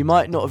you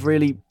might not have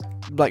really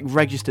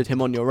registered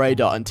him on your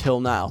radar until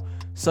now.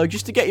 So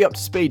just to get you up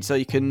to speed, so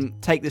you can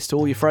take this to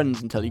all your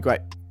friends and tell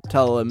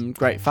them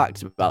great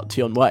facts about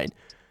Tion Wayne,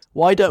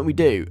 why don't we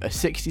do a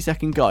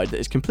 60-second guide that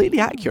is completely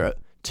accurate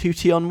to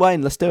Tion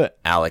Wayne? Let's do it.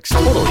 Alex,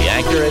 totally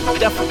accurate,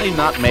 definitely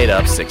not made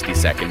up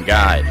 60-second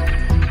guide.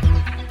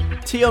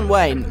 Tion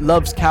Wayne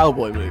loves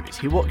cowboy movies.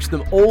 He watched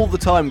them all the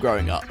time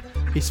growing up.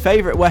 His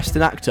favourite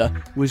Western actor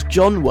was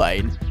John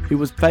Wayne, who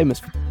was famous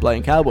for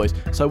playing cowboys.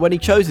 So when he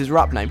chose his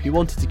rap name, he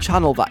wanted to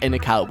channel that inner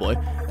cowboy,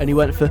 and he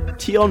went for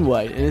Tion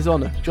Wayne in his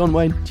honour. John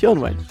Wayne,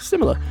 Tion Wayne.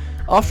 Similar.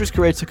 After his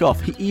career took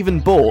off, he even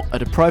bought,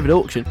 at a private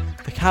auction,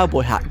 the cowboy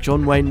hat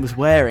John Wayne was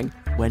wearing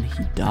when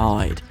he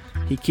died.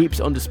 He keeps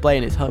it on display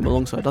in his home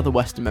alongside other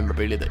Western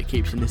memorabilia that he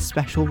keeps in this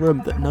special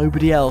room that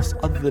nobody else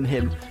other than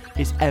him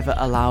is ever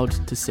allowed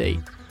to see.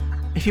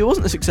 If he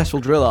wasn't a successful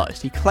drill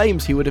artist, he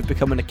claims he would have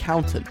become an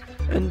accountant.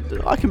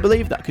 And I can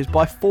believe that, because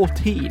by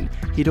 14,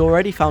 he'd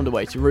already found a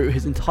way to route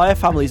his entire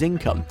family's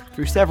income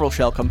through several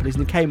shell companies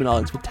in the Cayman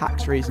Islands for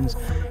tax reasons.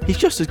 He's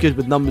just as good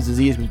with numbers as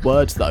he is with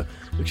words, though,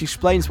 which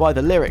explains why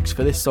the lyrics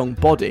for this song,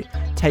 Body,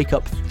 take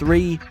up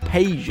 3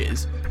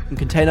 pages and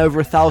contain over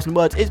 1,000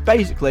 words. It's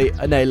basically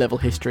an A-level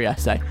history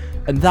essay.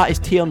 And that is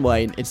Tion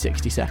Wayne in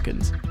 60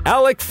 seconds.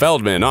 Alec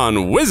Feldman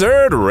on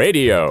Wizard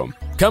Radio.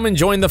 Come and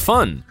join the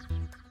fun.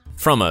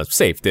 From a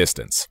safe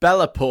distance.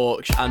 Bella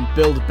Porch and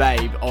Build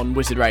Babe on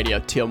Wizard Radio.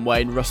 Tion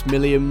Wayne, Russ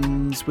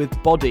Milliams with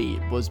Body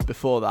was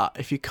before that.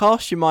 If you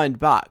cast your mind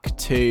back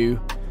to,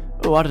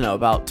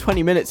 about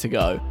 20 minutes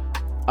ago,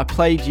 I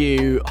played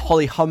you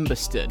Holly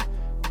Humberston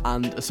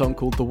and a song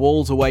called The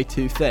Walls Are Way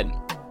Too Thin,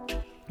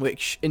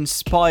 which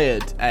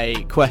inspired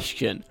a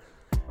question,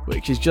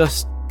 which is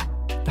just,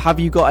 have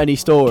you got any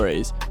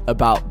stories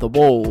about the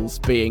walls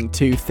being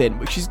too thin?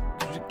 Which is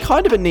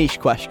kind of a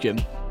niche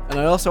question. And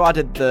I also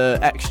added the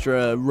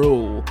extra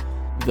rule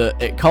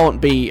that it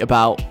can't be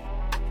about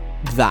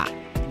that,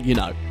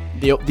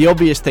 the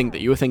obvious thing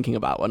that you were thinking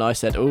about when I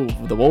said, oh,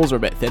 the walls are a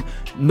bit thin.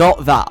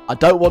 Not that. I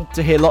don't want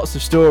to hear lots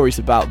of stories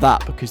about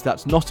that, because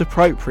that's not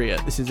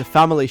appropriate. This is a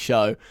family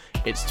show.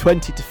 It's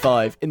 20 to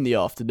 5 in the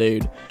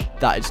afternoon.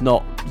 That is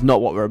not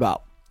what we're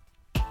about.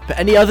 But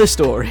any other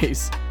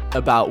stories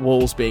about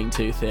walls being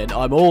too thin,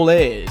 I'm all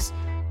ears.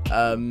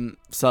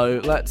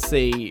 So let's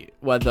see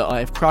whether I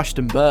have crashed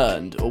and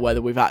burned or whether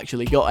we've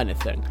actually got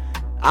anything.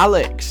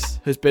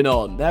 Alex has been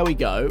on. There we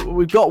go.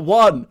 We've got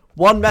one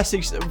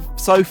message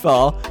so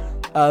far.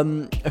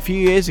 A few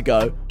years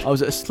ago, I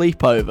was at a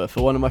sleepover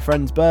for one of my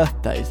friend's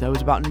birthdays. There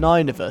was about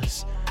 9 of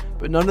us,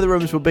 but none of the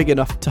rooms were big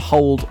enough to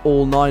hold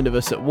all 9 of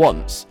us at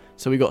once.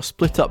 So we got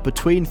split up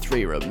between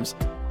 3 rooms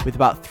with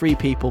about 3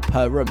 people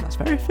per room. That's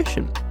very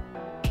efficient.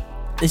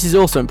 This is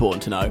also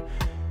important to know.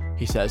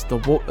 He says the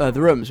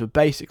rooms were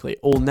basically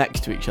all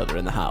next to each other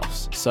in the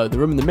house. So the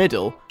room in the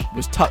middle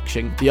was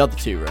touching the other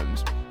 2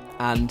 rooms.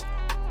 And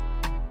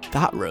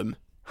that room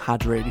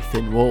had really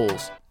thin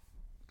walls.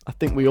 I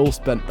think we all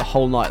spent the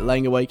whole night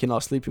laying awake in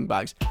our sleeping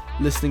bags,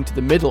 listening to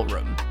the middle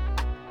room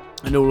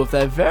and all of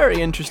their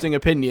very interesting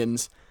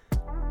opinions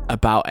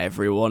about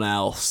everyone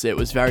else. It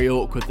was very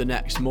awkward the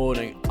next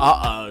morning.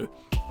 Oh,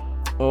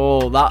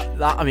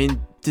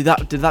 did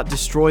that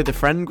destroy the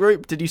friend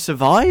group? Did you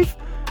survive?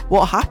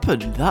 What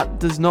happened? That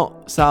does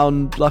not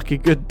sound like a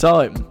good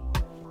time.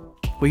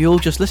 Were you all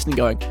just listening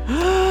going,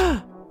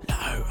 no,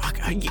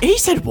 he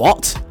said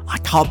what? I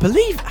can't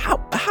believe, how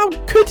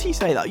could he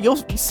say that? You're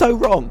so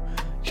wrong.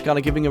 She's kind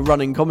of giving a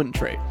running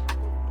commentary.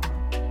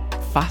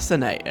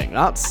 Fascinating.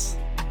 That's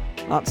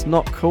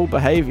not cool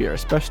behaviour,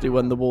 especially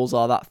when the walls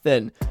are that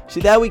thin.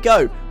 See, there we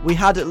go. We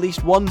had at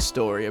least one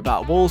story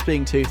about walls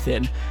being too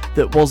thin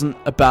that wasn't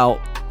about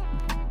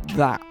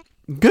that.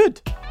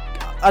 Good.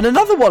 And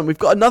another one. We've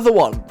got another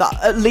one. That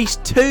at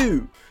least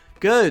 2.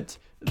 Good.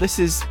 This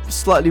is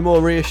slightly more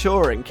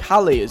reassuring.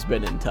 Callie has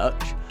been in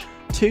touch.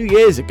 2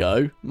 years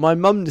ago, my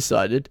mum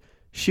decided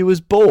she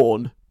was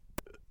born.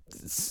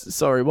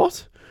 Sorry,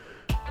 what?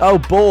 Oh,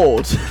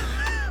 bored.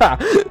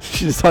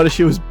 She decided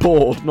she was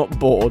bored, not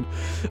born.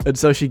 And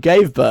so she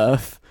gave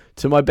birth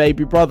to my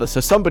baby brother. So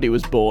somebody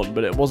was born,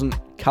 but it wasn't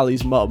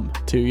Callie's mum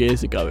 2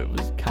 years ago. It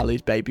was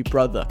Callie's baby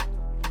brother.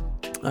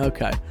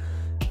 Okay.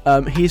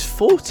 He's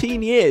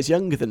 14 years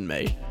younger than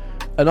me.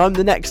 And I'm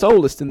the next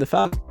oldest in the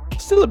family.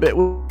 Still a bit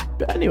weird,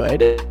 but anyway,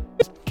 it is.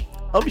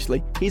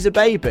 Obviously, he's a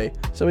baby,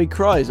 so he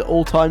cries at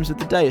all times of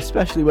the day,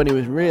 especially when he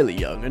was really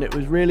young, and it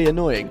was really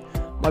annoying.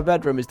 My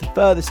bedroom is the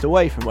furthest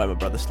away from where my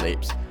brother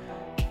sleeps,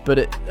 but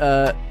it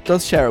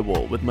does share a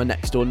wall with my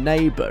next door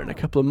neighbour, and a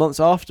couple of months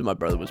after my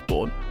brother was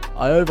born,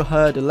 I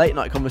overheard a late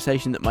night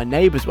conversation that my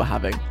neighbours were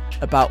having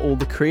about all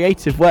the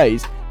creative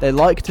ways they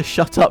like to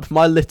shut up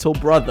my little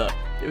brother.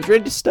 It was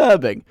really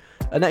disturbing,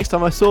 and next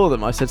time I saw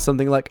them I said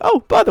something like,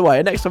 oh, by the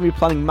way, next time you're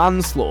planning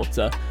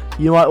manslaughter,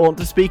 you might want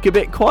to speak a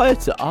bit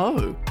quieter.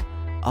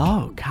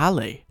 Oh,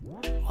 Callie.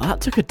 Well, that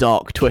took a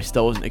dark twist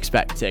I wasn't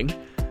expecting.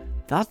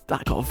 That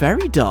got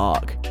very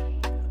dark.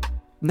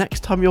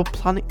 Next time you're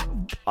planning...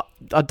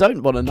 I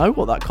don't want to know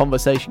what that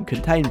conversation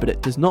contained, but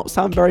it does not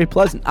sound very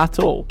pleasant at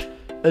all.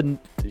 And,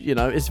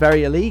 it's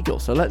very illegal,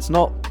 so let's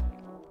not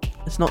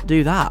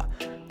do that.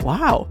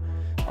 Wow.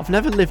 I've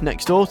never lived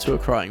next door to a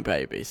crying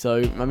baby, so,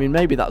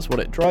 maybe that's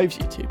what it drives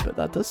you to, but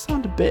that does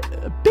sound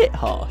a bit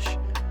harsh.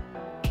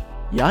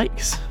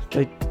 Yikes.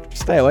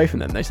 Stay away from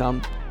them, they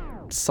sound...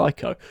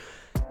 psycho.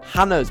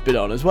 Hannah's been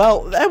on as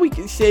well. There we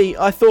can see.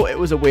 I thought it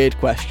was a weird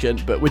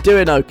question, but we're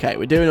doing okay.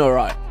 We're doing all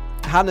right.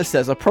 Hannah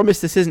says, I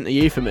promise this isn't a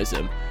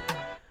euphemism.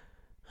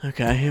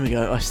 Okay, here we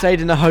go. I stayed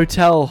in a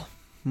hotel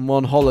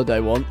on holiday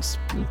once.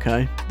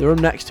 Okay. The room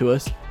next to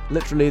us,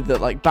 literally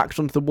backed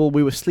onto the wall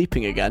we were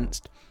sleeping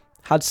against,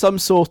 had some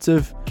sort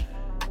of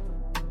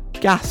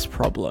gas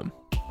problem.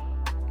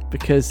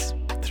 Because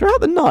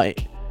throughout the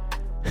night,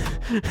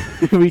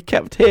 we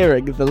kept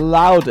hearing the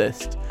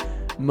loudest,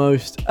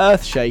 most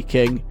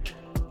earth-shaking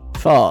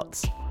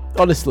farts.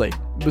 Honestly,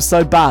 it was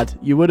so bad,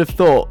 you would have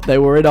thought they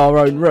were in our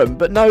own room,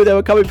 but no, they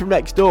were coming from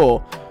next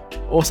door.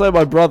 Also,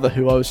 my brother,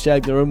 who I was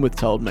sharing the room with,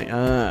 told me.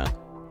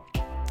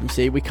 You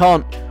see, we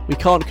can't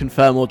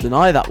confirm or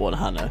deny that one,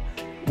 Hannah.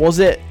 Was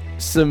it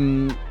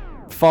some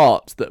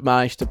farts that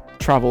managed to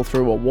travel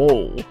through a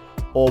wall,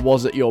 or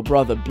was it your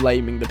brother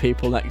blaming the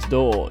people next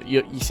door?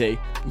 You see,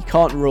 you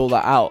can't rule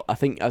that out. I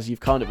think, as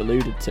you've kind of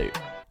alluded to,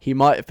 he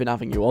might have been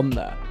having you on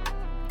there.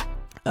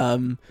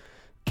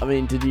 I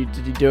mean, did you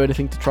do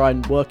anything to try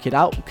and work it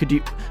out?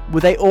 Were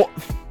they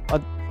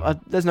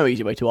there's no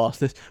easy way to ask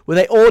this. Were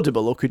they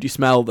audible, or could you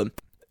smell them?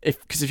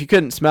 Because if you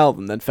couldn't smell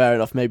them, then fair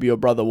enough, maybe your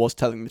brother was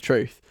telling the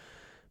truth.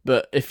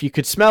 But if you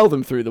could smell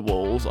them through the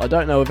walls, I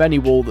don't know of any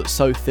wall that's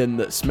so thin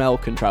that smell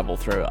can travel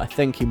through it. I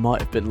think he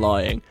might have been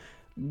lying.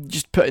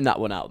 Just putting that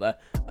one out there.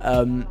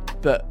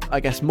 But I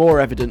guess more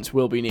evidence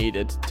will be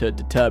needed to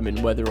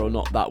determine whether or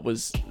not that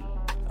was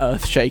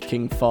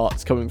earth-shaking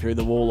farts coming through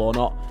the wall or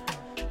not.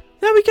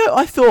 There we go.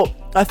 I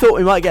thought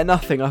we might get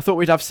nothing. I thought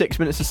we'd have 6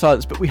 minutes of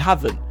silence, but we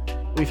haven't.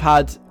 We've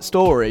had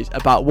stories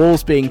about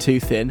walls being too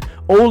thin,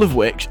 all of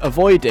which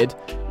avoided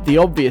the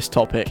obvious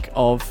topic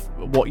of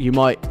what you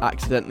might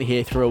accidentally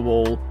hear through a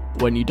wall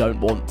when you don't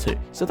want to.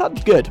 So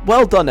that's good.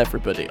 Well done,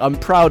 everybody. I'm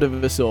proud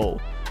of us all.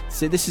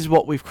 See, this is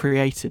what we've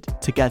created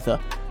together.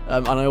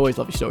 And I always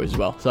love your stories as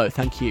well. So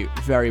thank you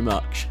very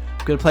much.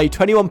 I'm going to play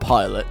 21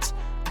 Pilots.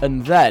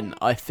 And then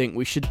I think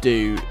we should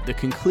do the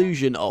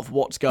conclusion of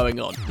what's going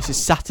on. This is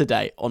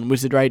Saturday on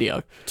Wizard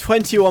Radio.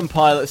 21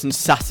 Pilots and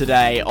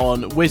Saturday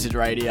on Wizard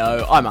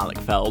Radio. I'm Alec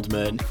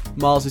Feldman.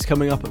 Miles is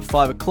coming up at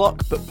 5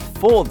 o'clock. But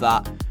before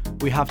that,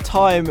 we have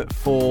time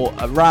for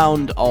a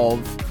round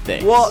of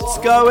this. What's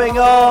going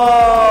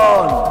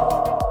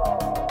on?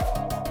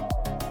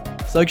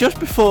 So just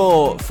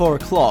before 4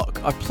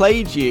 o'clock, I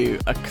played you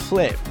a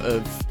clip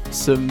of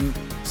some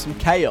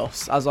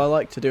chaos, as I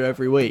like to do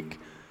every week.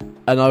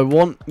 And I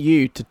want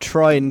you to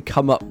try and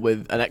come up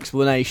with an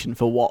explanation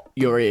for what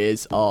your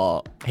ears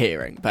are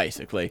hearing,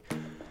 basically.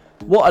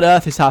 What on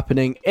earth is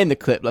happening in the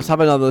clip? Let's have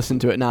another listen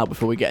to it now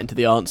before we get into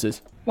the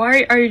answers.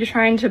 Why are you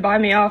trying to buy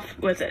me off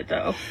with it,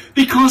 though?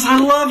 Because I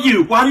love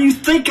you. Why do you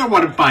think I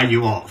want to buy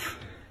you off?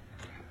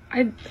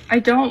 I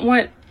don't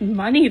want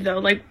money, though.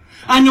 Like,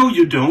 I know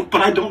you don't,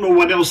 but I don't know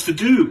what else to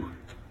do.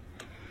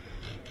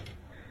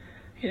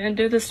 You didn't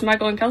do this to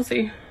Michael and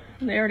Kelsey.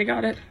 They already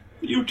got it.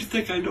 Don't you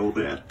think I know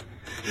that?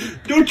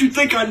 Don't you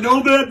think I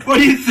know that? Why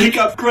do you think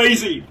I'm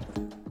crazy?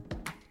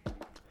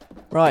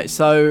 Right,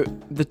 so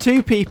the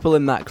two people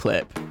in that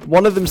clip,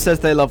 one of them says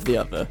they love the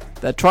other.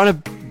 They're trying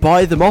to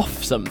buy them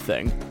off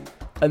something.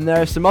 And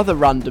there are some other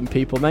random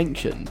people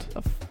mentioned.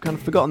 I've kind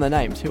of forgotten their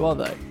names. Who are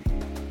they?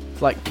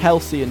 It's like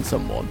Kelsey and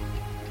someone.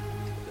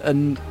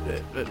 And,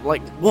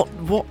 like, what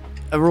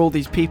are all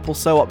these people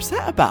so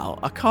upset about?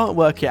 I can't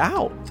work it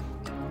out.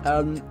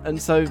 And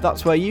so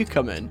that's where you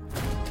come in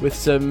with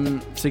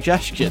some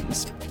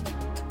suggestions.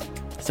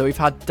 So we've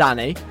had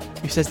Danny,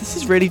 who says, this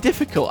is really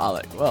difficult,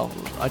 Alec. Well,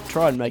 I'd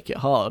try and make it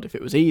hard. If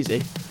it was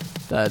easy,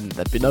 then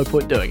there'd be no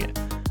point doing it.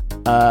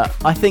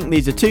 I think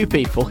these are two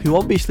people who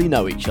obviously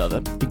know each other.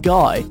 The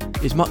guy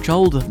is much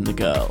older than the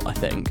girl, I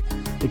think.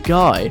 The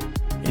guy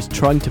is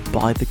trying to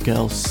buy the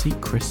girl's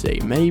secrecy.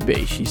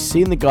 Maybe she's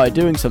seen the guy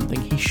doing something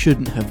he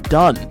shouldn't have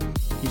done.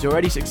 He's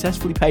already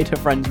successfully paid her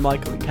friends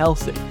Michael and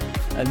Kelsey,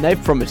 and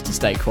they've promised to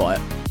stay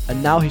quiet.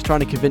 And now he's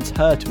trying to convince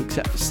her to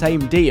accept the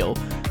same deal,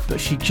 but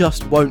she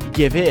just won't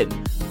give in.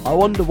 I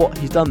wonder what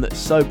he's done that's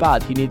so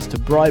bad he needs to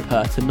bribe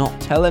her to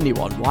not tell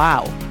anyone.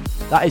 Wow,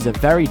 that is a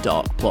very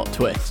dark plot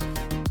twist.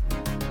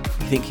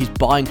 You think he's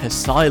buying her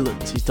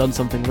silence, he's done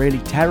something really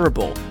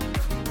terrible,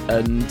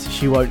 and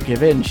she won't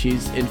give in.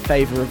 She's in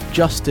favour of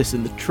justice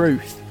and the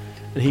truth,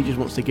 and he just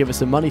wants to give her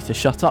some money to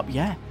shut up.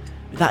 Yeah,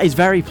 that is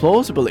very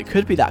plausible. It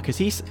could be that, because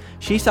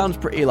she sounds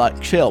pretty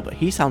like chill, but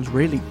he sounds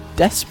really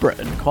desperate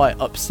and quite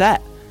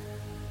upset.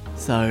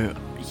 So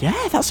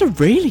yeah, that's a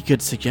really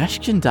good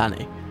suggestion,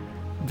 Danny.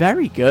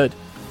 Very good.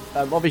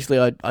 Obviously,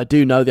 I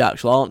do know the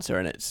actual answer,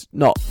 and it's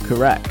not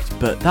correct,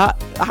 but that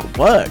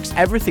works.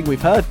 Everything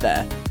we've heard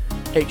there,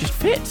 it just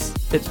fits.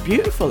 It's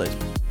beautiful. It's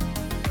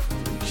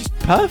just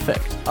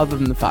perfect, other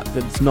than the fact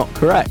that it's not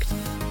correct.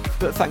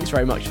 But thanks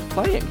very much for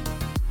playing.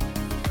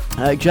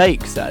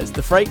 Jake says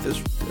the phrase.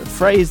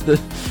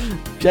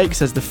 Jake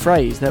says the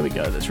phrase. There we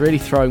go. That's really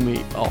throwing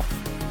me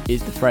off.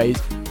 Is the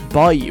phrase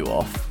 "buy you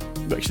off,"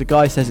 which the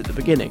guy says at the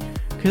beginning.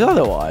 Because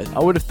otherwise, I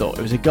would have thought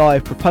it was a guy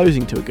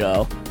proposing to a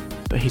girl,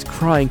 but he's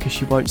crying because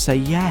she won't say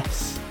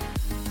yes.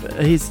 But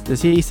he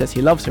says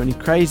he loves her and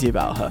he's crazy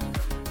about her.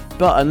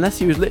 But unless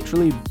he was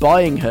literally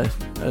buying her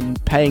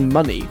and paying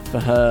money for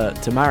her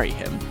to marry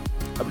him,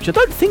 which I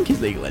don't think is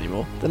legal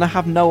anymore, then I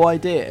have no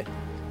idea.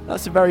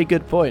 That's a very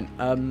good point.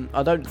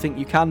 I don't think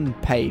you can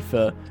pay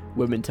for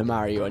women to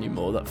marry you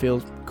anymore. That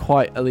feels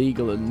quite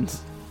illegal and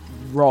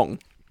wrong.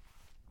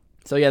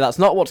 So yeah, that's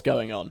not what's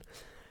going on.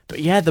 But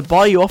yeah, the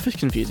buy you off is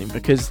confusing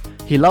because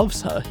he loves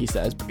her, he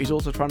says, but he's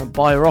also trying to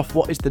buy her off.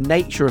 What is the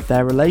nature of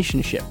their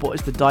relationship? What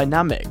is the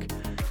dynamic?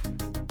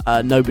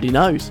 Nobody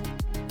knows.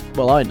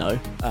 Well, I know,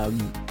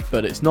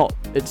 but it's not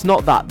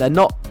that. They're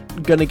not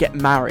gonna get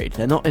married.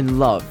 They're not in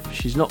love.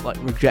 She's not like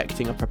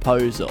rejecting a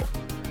proposal.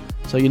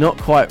 So you're not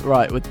quite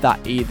right with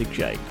that either,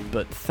 Jake,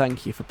 but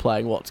thank you for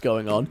playing What's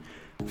Going On.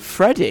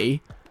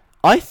 Freddie,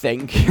 I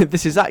think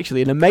this is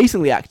actually an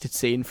amazingly acted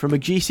scene from a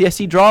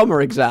GCSE drama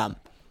exam.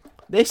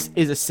 This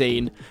is a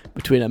scene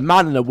between a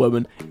man and a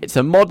woman. It's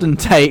a modern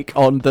take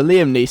on the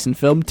Liam Neeson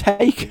film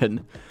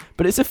Taken,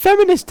 but it's a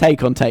feminist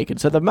take on Taken.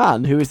 So the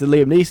man, who is the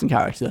Liam Neeson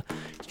character,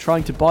 is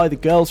trying to buy the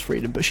girl's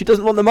freedom, but she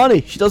doesn't want the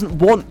money. She doesn't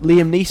want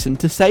Liam Neeson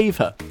to save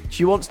her.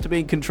 She wants to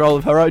be in control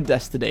of her own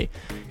destiny.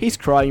 He's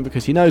crying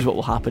because he knows what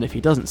will happen if he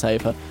doesn't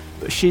save her,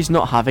 but she's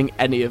not having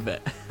any of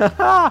it.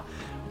 That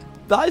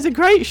is a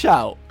great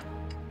shout.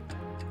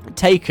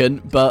 Taken,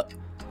 but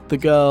the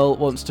girl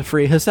wants to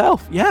free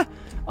herself. Yeah,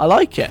 I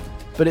like it.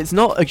 But it's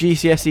not a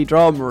GCSE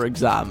drama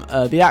exam.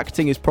 The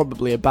acting is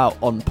probably about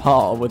on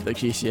par with the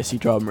GCSE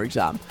drama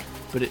exam,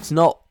 but it's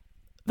not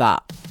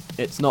that.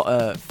 It's not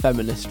a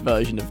feminist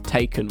version of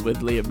Taken with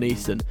Liam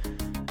Neeson.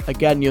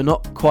 Again, you're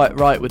not quite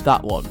right with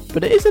that one,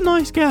 but it is a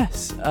nice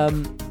guess.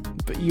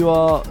 But you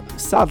are,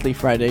 sadly,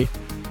 Freddie,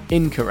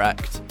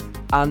 incorrect.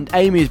 And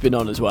Amy's been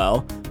on as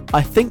well.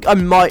 I think I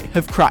might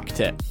have cracked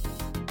it.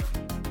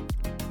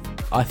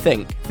 I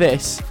think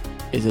this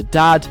is a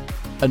dad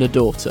and a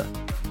daughter.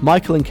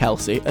 Michael and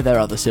Kelsey are their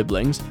other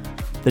siblings.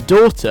 The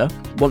daughter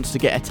wants to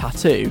get a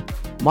tattoo.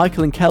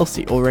 Michael and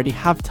Kelsey already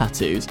have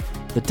tattoos.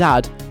 The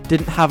dad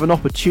didn't have an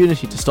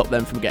opportunity to stop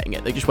them from getting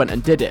it. They just went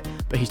and did it.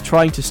 But he's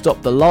trying to stop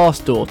the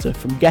last daughter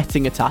from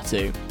getting a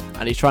tattoo.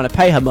 And he's trying to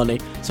pay her money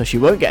so she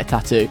won't get a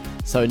tattoo.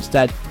 So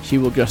instead, she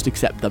will just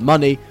accept the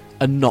money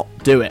and not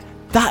do it.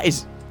 That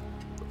is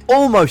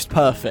almost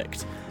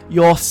perfect.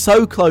 You're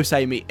so close,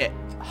 Amy. It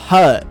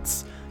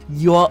hurts.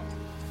 You're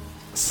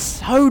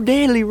so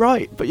nearly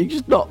right, but you're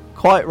just not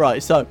quite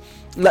right. So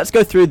let's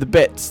go through the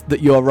bits that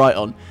you are right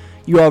on.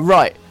 You are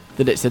right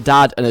that it's a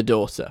dad and a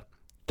daughter.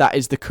 That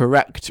is the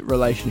correct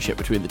relationship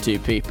between the two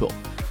people.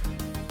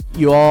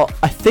 You are,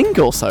 I think,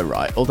 also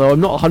right, although I'm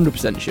not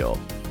 100% sure,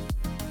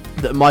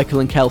 that Michael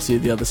and Kelsey are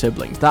the other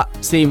siblings.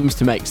 That seems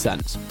to make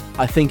sense.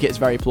 I think it's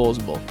very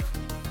plausible.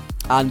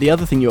 And the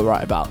other thing you're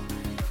right about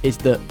is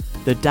that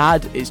the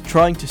dad is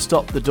trying to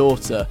stop the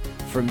daughter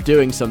from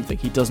doing something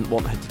he doesn't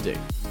want her to do.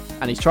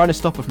 And he's trying to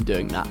stop her from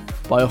doing that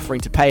by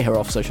offering to pay her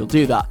off so she'll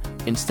do that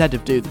instead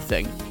of do the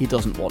thing he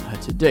doesn't want her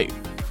to do.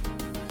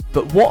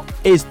 But what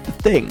is the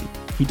thing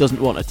he doesn't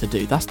want her to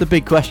do? That's the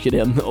big question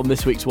on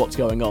this week's What's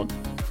Going On.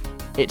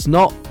 It's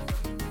not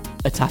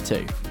a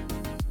tattoo,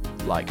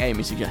 like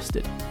Amy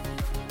suggested.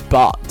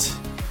 But,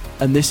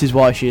 and this is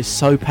why she is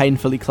so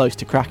painfully close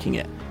to cracking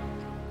it,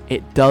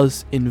 it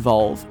does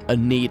involve a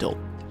needle.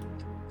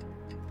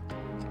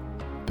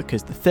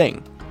 Because the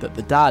thing that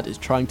the dad is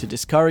trying to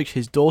discourage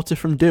his daughter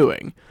from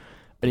doing,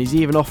 and he's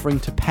even offering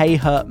to pay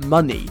her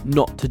money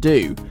not to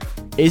do,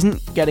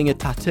 isn't getting a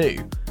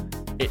tattoo,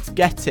 it's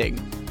getting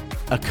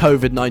a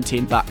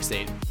COVID-19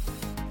 vaccine.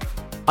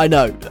 I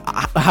know,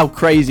 how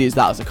crazy is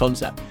that as a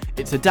concept?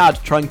 It's a dad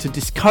trying to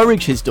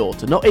discourage his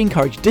daughter, not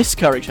encourage,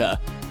 discourage her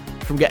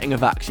from getting a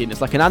vaccine. It's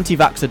like an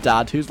anti-vaxxer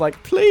dad who's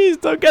like, please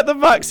don't get the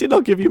vaccine,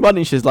 I'll give you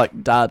money. She's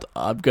like, Dad,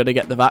 I'm going to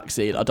get the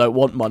vaccine. I don't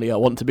want money, I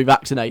want to be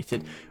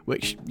vaccinated.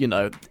 Which, you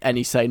know,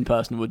 any sane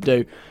person would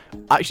do.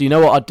 Actually, you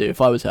know what I'd do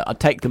if I was her? I'd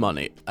take the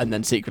money and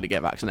then secretly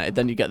get vaccinated.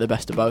 Then you get the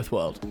best of both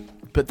worlds.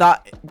 But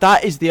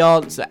that is the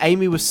answer.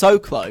 Amy was so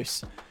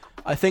close.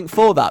 I think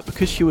for that,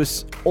 because she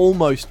was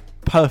almost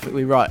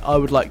perfectly right, I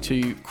would like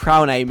to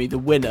crown Amy the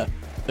winner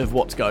of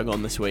What's Going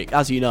On this week.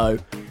 As you know,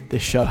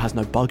 this show has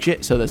no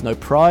budget, so there's no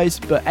prize,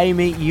 but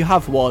Amy, you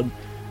have won,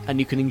 and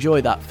you can enjoy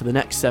that for the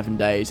next 7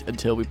 days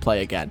until we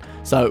play again.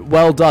 So,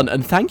 well done,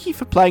 and thank you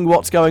for playing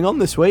What's Going On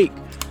this week.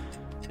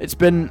 It's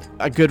been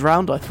a good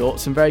round, I thought,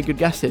 some very good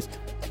guesses.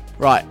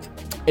 Right,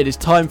 it is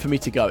time for me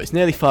to go. It's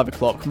nearly 5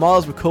 o'clock.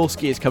 Miles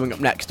Mikulski is coming up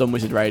next on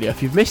Wizard Radio.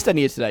 If you've missed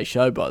any of today's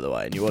show, by the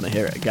way, and you want to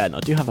hear it again, I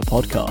do have a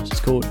podcast. It's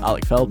called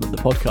Alec Feldman, the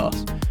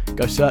podcast.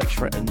 Go search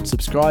for it and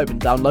subscribe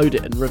and download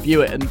it and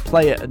review it and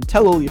play it and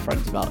tell all your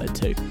friends about it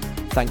too.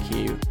 Thank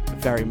you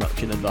very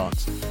much in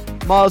advance.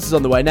 Miles is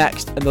on the way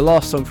next, and the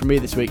last song from me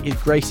this week is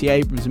Gracie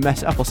Abrams'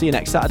 Mess It Up. I'll see you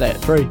next Saturday at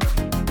 3.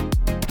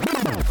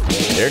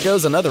 There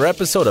goes another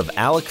episode of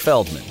Alec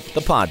Feldman,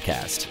 the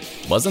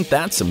podcast. Wasn't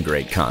that some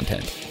great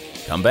content?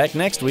 Come back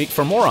next week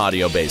for more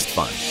audio-based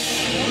fun.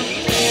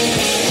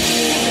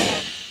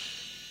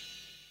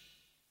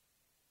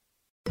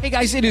 Hey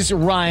guys, it is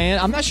Ryan.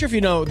 I'm not sure if you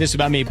know this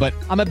about me, but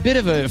I'm a bit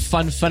of a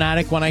fun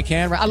fanatic when I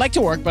can. I like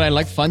to work, but I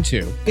like fun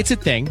too. It's a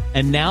thing.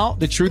 And now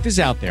the truth is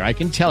out there. I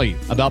can tell you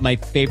about my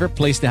favorite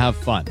place to have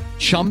fun.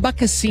 Chumba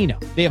Casino.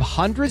 They have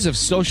hundreds of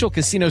social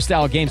casino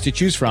style games to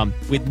choose from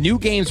with new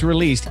games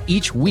released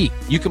each week.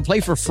 You can play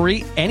for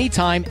free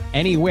anytime,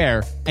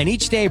 anywhere, And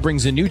each day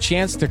brings a new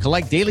chance to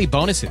collect daily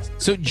bonuses.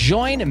 So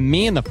join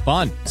me in the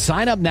fun.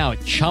 Sign up now at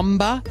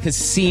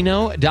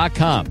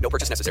ChumbaCasino.com. No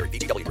purchase necessary.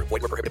 VGW Group.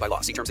 Void where prohibited by law.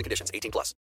 See terms and conditions. 18+.